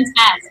this defense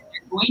has,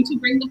 they're going to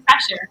bring the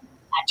pressure.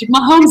 Patrick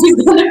Mahomes is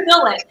going to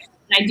fill it.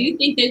 And I do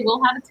think they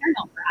will have a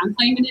turnover. I'm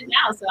claiming it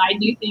now. So I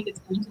do think it's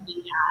going to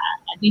be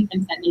a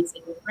defense that makes a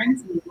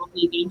difference, and it will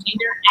be a game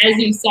changer. As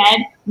you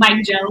said,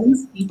 Mike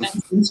Jones,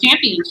 defense wins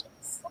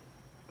championships.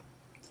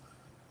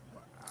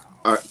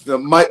 All right, now,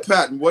 Mike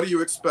Patton, what are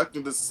you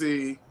expecting to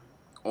see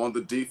on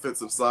the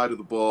defensive side of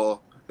the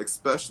ball,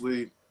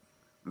 especially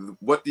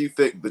what do you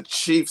think the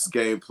Chiefs'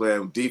 game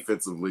plan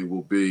defensively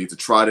will be to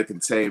try to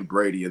contain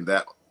Brady in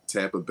that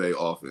Tampa Bay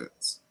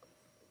offense?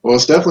 Well,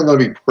 it's definitely going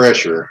to be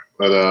pressure.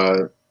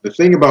 But the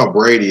thing about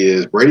Brady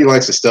is Brady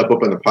likes to step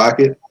up in the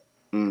pocket,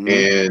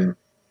 and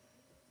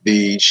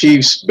the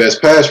Chiefs'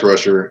 best pass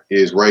rusher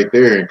is right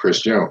there in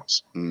Chris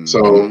Jones.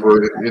 So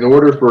in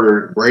order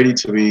for Brady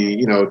to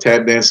be,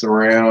 tap dancing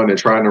around and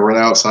trying to run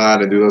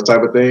outside and do those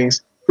type of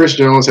things, Chris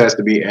Jones has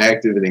to be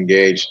active and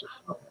engaged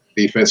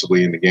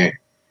defensively in the game.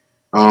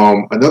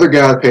 Another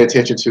guy to pay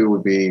attention to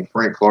would be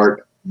Frank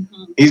Clark.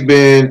 He's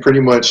been pretty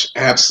much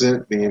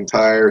absent the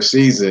entire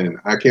season.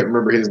 I can't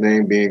remember his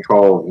name being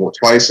called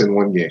twice in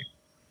one game.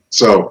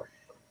 So,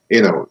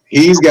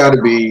 he's got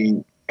to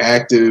be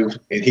active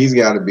and he's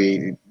got to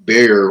be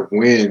there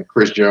when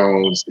Chris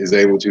Jones is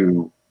able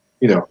to,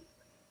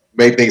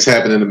 make things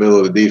happen in the middle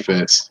of the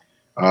defense.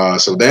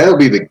 So that'll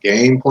be the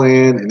game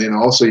plan. And then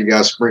also you got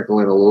to sprinkle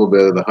in a little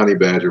bit of the honey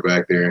badger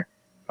back there,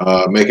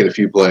 making a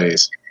few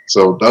plays.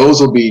 So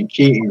those will be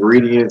key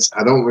ingredients.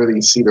 I don't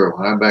really see their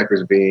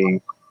linebackers being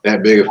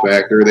that big a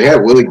factor. They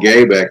had Willie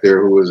Gay back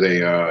there, who was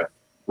a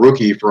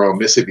rookie from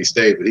Mississippi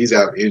State, but he's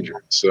out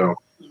injured. So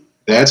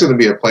that's going to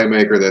be a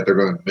playmaker that they're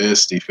going to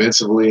miss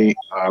defensively.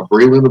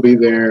 Breland will be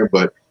there,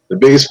 but the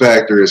biggest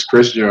factor is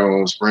Chris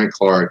Jones, Frank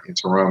Clark, and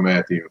Tyrann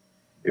Mathieu.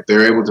 If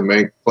they're able to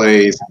make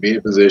plays, be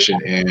in position,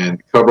 and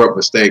cover up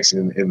mistakes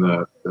in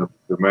the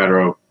matter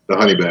of the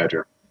honey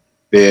badger,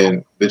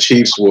 then the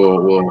Chiefs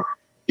will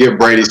give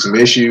Brady some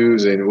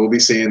issues, and we'll be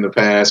seeing the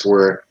pass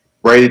where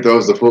Brady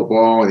throws the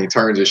football and he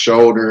turns his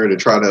shoulder to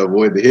try to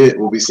avoid the hit.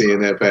 We'll be seeing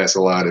that pass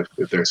a lot if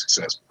they're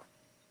successful.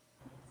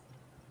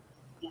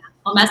 Yeah,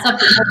 we'll mess up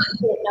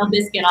the no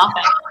biscuit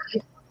offense.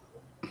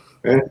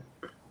 Yeah,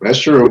 that's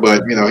true,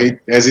 but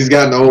he's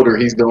gotten older,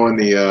 he's doing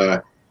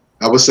the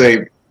I would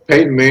say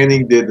Peyton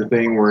Manning did the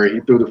thing where he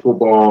threw the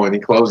football and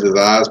he closed his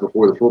eyes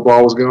before the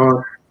football was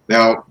gone.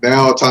 Now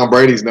Tom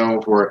Brady's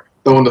known for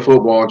throwing the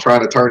football and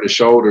trying to turn his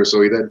shoulder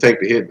so he doesn't take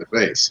the hit in the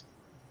face.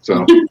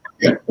 So,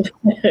 yeah.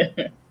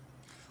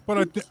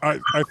 But I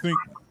think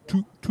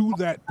to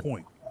that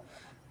point,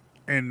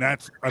 and I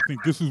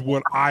think this is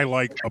what I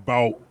like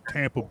about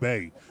Tampa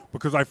Bay,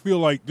 because I feel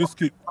like this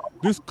could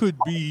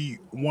be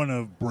one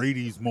of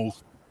Brady's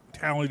most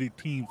talented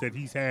teams that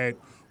he's had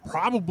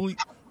probably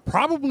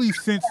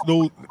since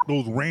those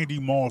Randy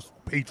Moss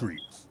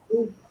Patriots,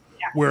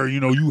 where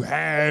you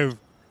have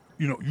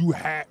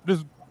this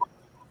is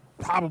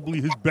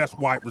probably his best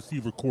wide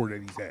receiver core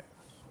that he's had.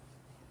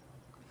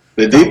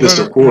 The deepest,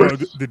 of course.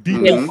 The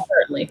deepest.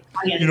 Certainly.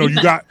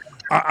 You got,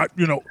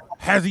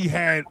 has he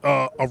had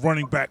a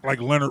running back like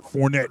Leonard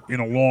Fournette in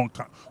a long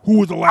time? Who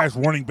was the last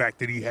running back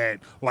that he had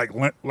like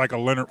a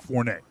Leonard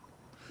Fournette?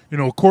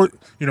 Curtis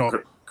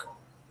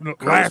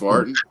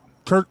Martin.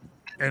 Kirk,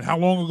 and how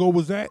long ago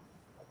was that?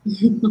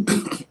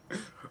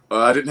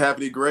 I didn't have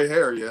any gray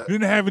hair yet.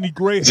 Didn't have any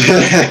gray hair.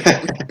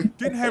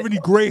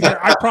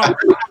 I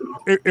probably,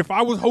 if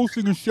I was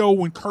hosting a show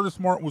when Curtis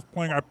Martin was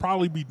playing, I'd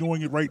probably be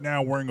doing it right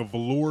now wearing a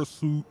velour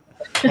suit,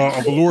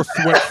 a velour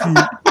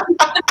sweatsuit,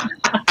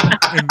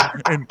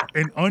 and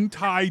an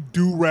untied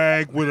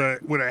do-rag with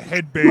a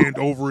headband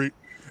over it,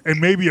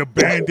 and maybe a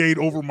Band-Aid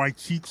over my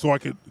cheek so I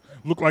could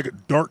look like a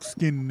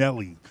dark-skinned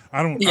Nelly.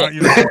 I don't,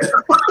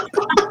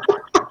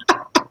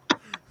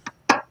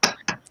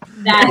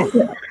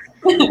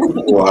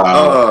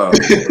 Wow.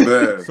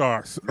 Man.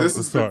 Sorry. This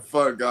has been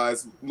fun,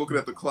 guys. Looking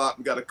at the clock,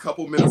 we got a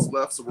couple minutes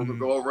left, so we're going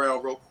to go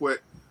around real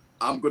quick.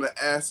 I'm going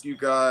to ask you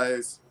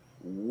guys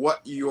what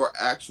your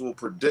actual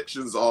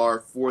predictions are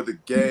for the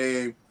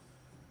game.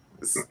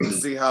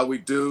 Let's see how we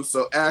do.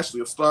 So, Ashley,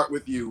 I'll start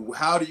with you.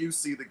 How do you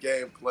see the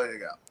game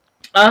playing out?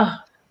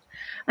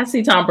 I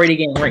see Tom Brady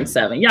getting ring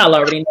 7. Y'all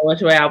already know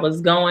which way I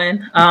was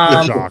going.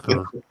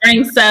 Shocker.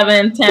 Ring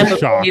 7, Tampa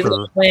Bay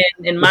will win.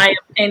 In my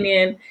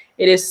opinion,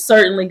 it is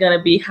certainly going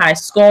to be high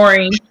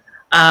scoring,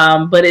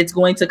 but it's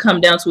going to come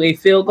down to a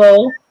field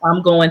goal.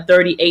 I'm going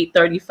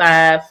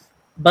 38-35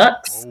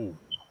 Bucks.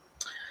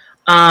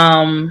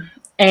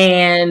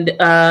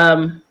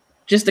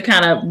 Just to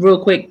kind of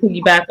real quick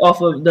piggyback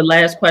off of the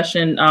last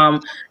question,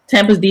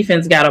 Tampa's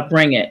defense got to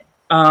bring it.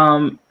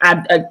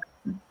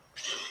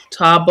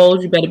 Todd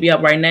Bowles, you better be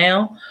up right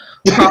now.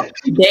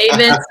 Carlton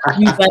Davis,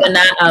 you better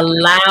not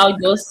allow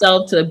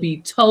yourself to be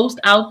toast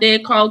out there.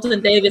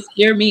 Carlton Davis,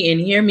 hear me and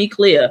hear me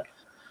clear.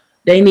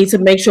 They need to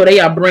make sure they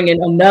are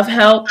bringing enough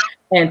help.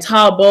 And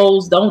Todd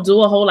Bowles don't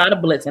do a whole lot of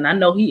blitzing. I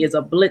know he is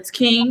a blitz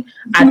king.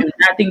 I do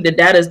not think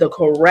that is the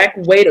correct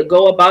way to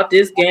go about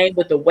this game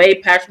with the way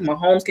Patrick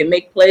Mahomes can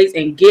make plays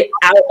and get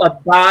out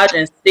of dodge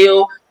and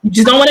still. You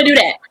just don't want to do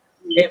that.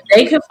 If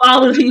they can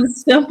follow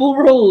these simple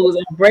rules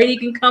and Brady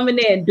can come in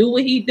there and do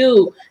what he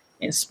do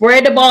and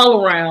spread the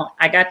ball around,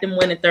 I got them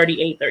winning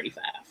 38-35.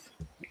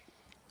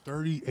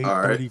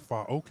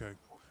 38-35. Okay.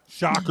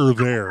 Shocker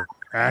there.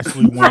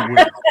 Ashley went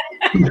with it.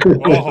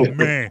 Oh,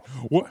 man.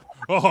 What?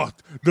 Oh,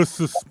 the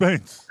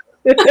suspense.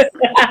 I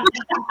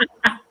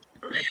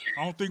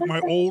don't think my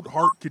old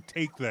heart could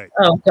take that.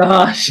 Oh,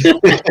 gosh. All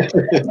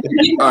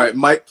right,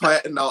 Mike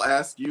Patton, I'll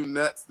ask you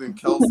next. Then,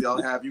 Kelsey,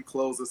 I'll have you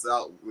close us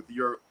out with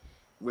your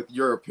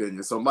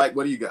opinion. So, Mike,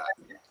 what do you got?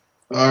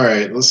 All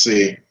right, let's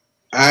see.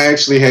 I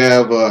actually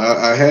have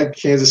I had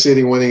Kansas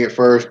City winning at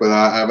first, but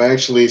I've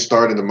actually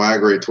started to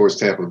migrate towards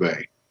Tampa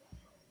Bay.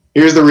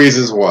 Here's the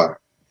reasons why.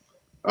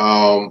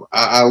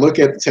 I look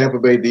at the Tampa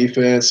Bay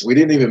defense. We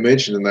didn't even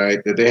mention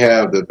tonight that they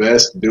have the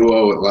best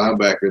duo at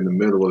linebacker in the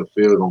middle of the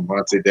field on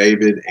Monte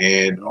David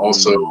and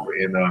also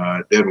in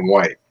Devin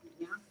White.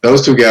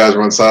 Those two guys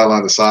run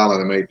sideline to sideline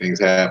and make things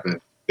happen.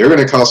 They're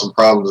going to cause some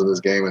problems in this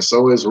game, and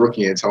so is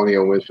rookie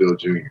Antonio Winfield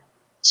Jr.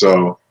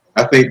 So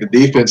I think the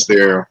defense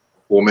there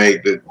will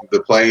make the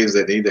plays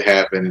that need to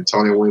happen.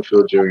 Antonio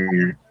Winfield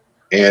Jr.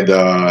 and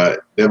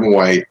Devin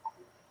White.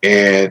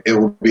 And it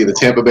will be the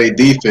Tampa Bay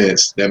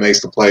defense that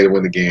makes the play to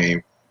win the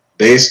game.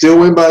 They still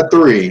win by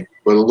 3,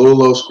 but a little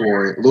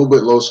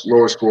bit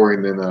lower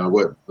scoring than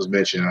what was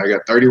mentioned. I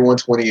got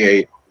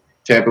 31-28.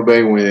 Tampa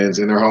Bay wins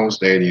in their home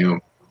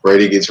stadium.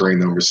 Brady gets ring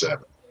number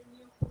 7.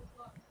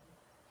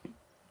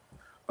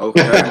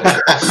 Okay.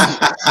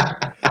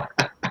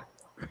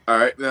 All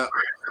right. Now,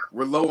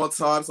 we're low on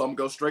time, so I'm going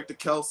to go straight to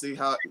Kelsey.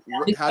 How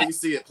do you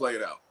see it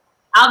played out?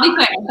 I'll be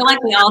quick. I feel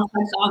like we all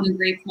touched on the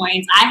great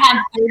points. I have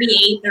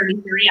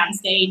 38-33. I'm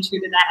staying true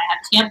to that. I have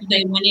Tampa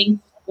Bay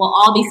winning. We'll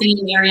all be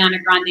singing Ariana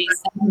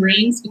Grande's 7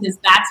 rings because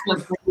that's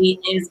what Brady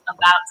is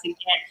about to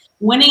get.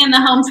 Winning in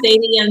the home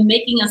stadium,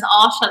 making us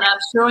all shut up,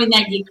 showing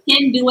that you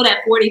can do it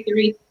at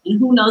 43, and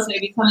who knows,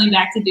 maybe coming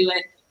back to do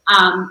it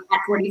at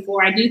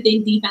 44. I do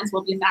think defense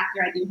will be a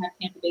factor. I do have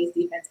Tampa Bay's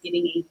defense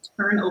getting a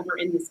turnover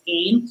in this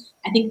game.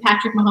 I think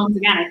Patrick Mahomes,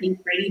 again, I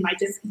think Brady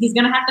he's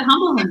going to have to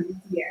humble him this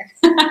year.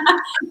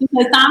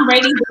 Because Tom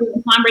Brady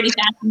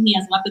fashion, he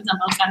has weapons on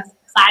both sides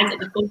of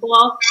the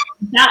football.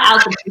 Shout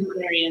out to the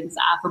Bulgarians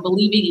for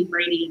believing in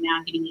Brady and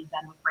now getting it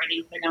done with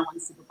Brady. They're going to win the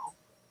Super Bowl.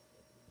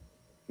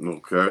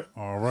 Okay.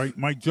 All right,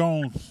 Mike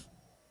Jones.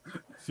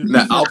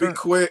 Now, I'll be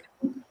quick.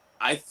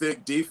 I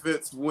think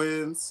defense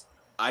wins.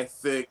 I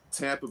think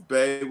Tampa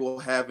Bay will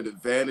have an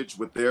advantage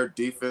with their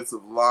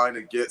defensive line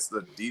against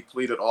the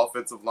depleted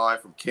offensive line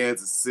from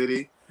Kansas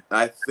City. And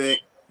I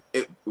think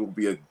it will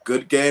be a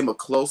good game, a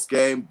close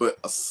game, but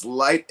a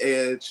slight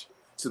edge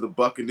to the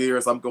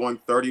Buccaneers. I'm going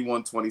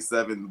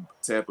 31-27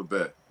 Tampa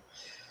Bay.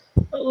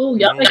 Oh,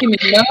 y'all making me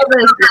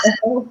nervous.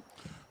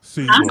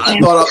 See, I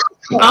don't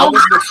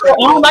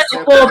like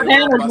a full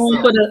panel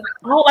going for the.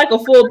 I don't like a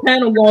full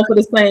panel going for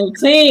the same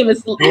team.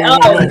 It's I'm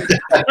gonna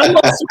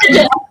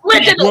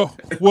switch it.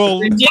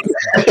 Well,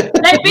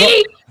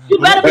 maybe you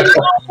better be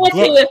with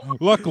it.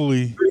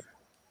 Luckily,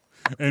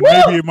 and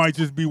maybe it might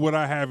just be what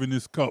I have in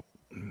this cup.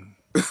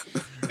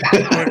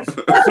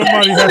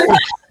 Somebody has to.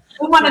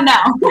 We want to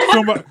know.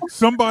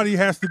 Somebody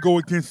has to go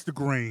against the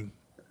grain.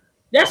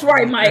 That's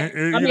right, Mike.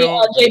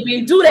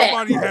 JB, do that.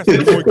 Somebody has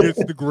to go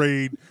against the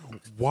grain.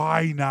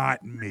 Why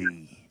not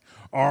me?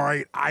 All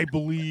right, I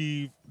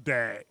believe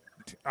that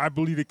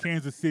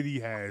Kansas City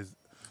has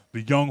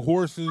the young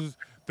horses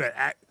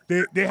that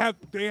they have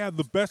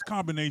the best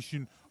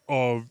combination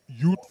of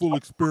youthful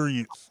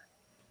experience,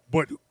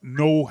 but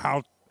know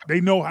how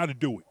to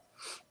do it.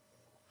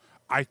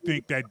 I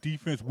think that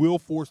defense will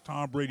force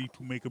Tom Brady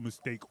to make a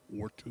mistake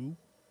or two.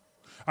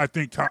 I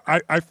think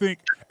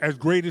as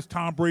great as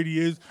Tom Brady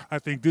is, I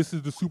think this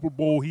is the Super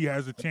Bowl he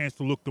has a chance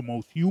to look the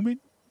most human.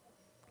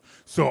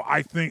 So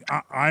I think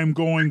I'm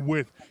going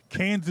with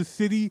Kansas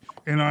City,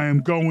 and I am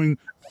going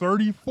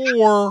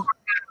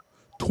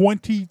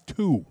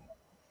 34-22.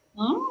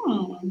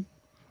 Oh.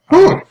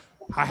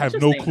 I have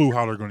no clue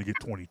how they're going to get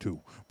 22,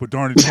 but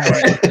darn it!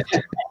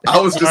 I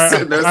was just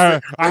sitting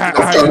there. I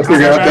trying to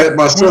figure out that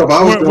myself.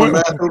 I was doing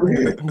math over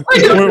here.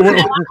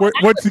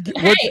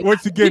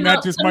 Once again,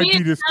 that just might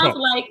be this cup.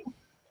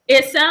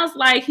 It sounds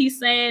like he's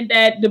saying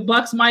that the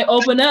Bucs might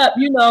open up,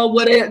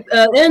 with an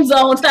end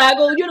zone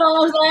tackle, what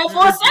I'm saying,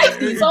 for a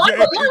safety. So I would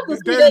love to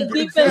see that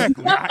defense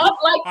up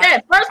like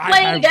that. First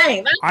play in the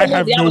game. I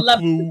have no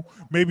clue.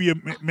 Maybe a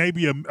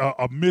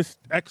missed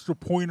extra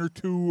point or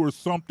two or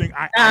something.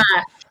 I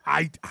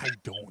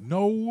don't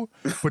know.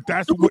 But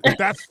that's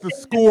the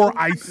score.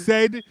 I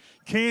said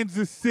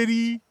Kansas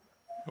City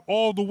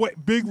all the way,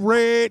 Big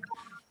Red.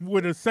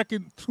 With a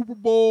second Super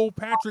Bowl,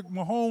 Patrick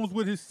Mahomes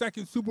with his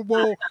second Super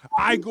Bowl.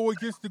 I go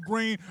against the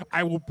grain.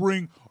 I will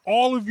bring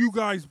all of you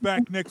guys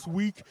back next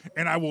week,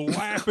 and I will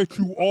laugh at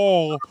you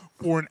all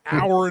for an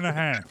hour and a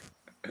half.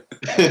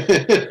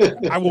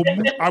 I will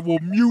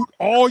mute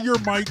all your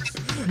mics.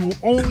 You will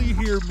only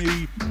hear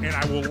me, and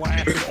I will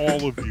laugh at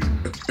all of you.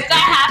 If that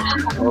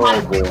happens,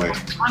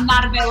 I'm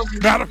not available.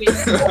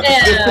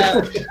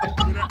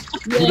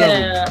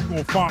 Yeah.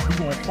 We're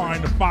gonna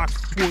find the Fox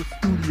Sports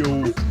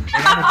Studios, and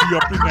I'm gonna be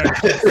up in that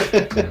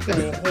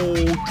for a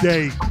whole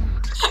day.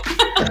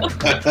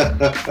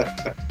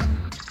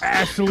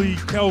 Ashley,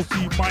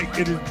 Kelsey, Mike,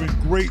 it has been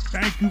great.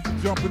 Thank you for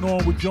jumping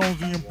on with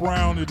Jonesy and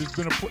Brown. It has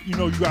been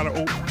you got to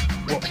open.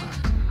 Well,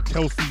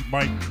 Kelsey,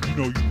 Mike,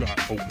 you got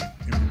open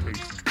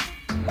invitations.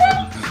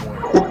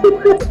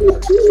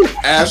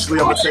 Ashley,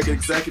 I'm gonna take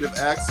executive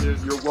action.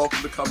 You're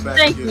welcome to come back.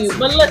 Thank you,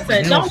 but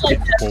listen, don't let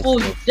that fool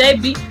you.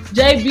 JB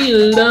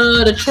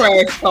love the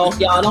trash talk,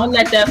 y'all. Don't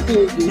let that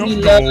fool you. He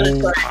love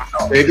the trash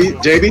talk.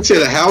 JB to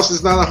the house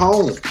is not a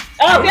home.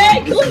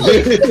 Okay, cool.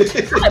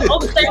 I'm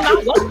overstaying my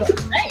welcome.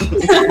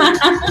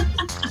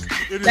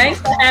 Thanks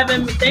for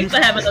having me. Thanks for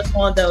having us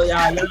on, though,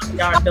 y'all.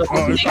 Y'all dope.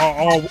 It's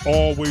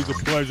always a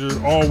pleasure.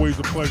 Always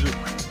a pleasure.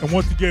 And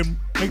once again,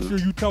 make sure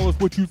you tell us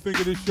what you think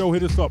of this show.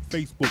 Hit us up,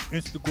 Facebook,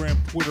 Instagram,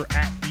 Twitter,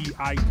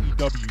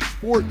 @BITW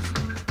Sports,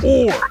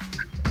 or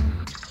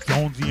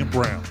Jonesy and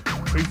Brown.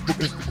 Facebook,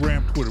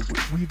 Instagram, Twitter.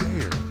 We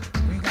there.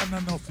 We ain't got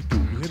nothing else to do.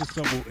 You hit us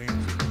up, we'll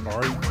answer. All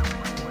right?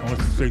 Unless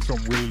you say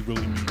something really,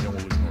 really mean, then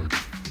we'll ignore you.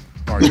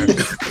 All right,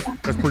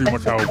 that's pretty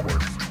much how it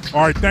works.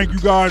 All right, thank you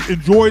guys.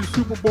 Enjoy the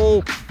Super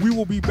Bowl. We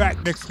will be back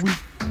next week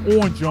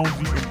on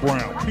Jonesy and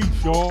Brown.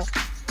 Peace, y'all.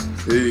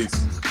 Peace.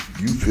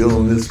 You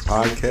feeling this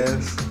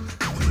podcast?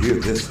 To hear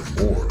this and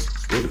more,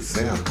 go to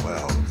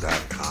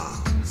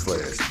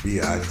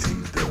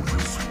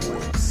soundcloud.com/BITW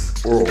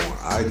Sports or on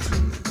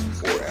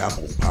iTunes or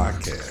Apple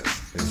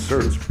Podcasts and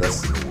search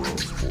Best in the World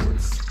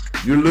Sports.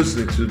 You're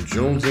listening to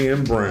Jonesy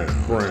and Brown.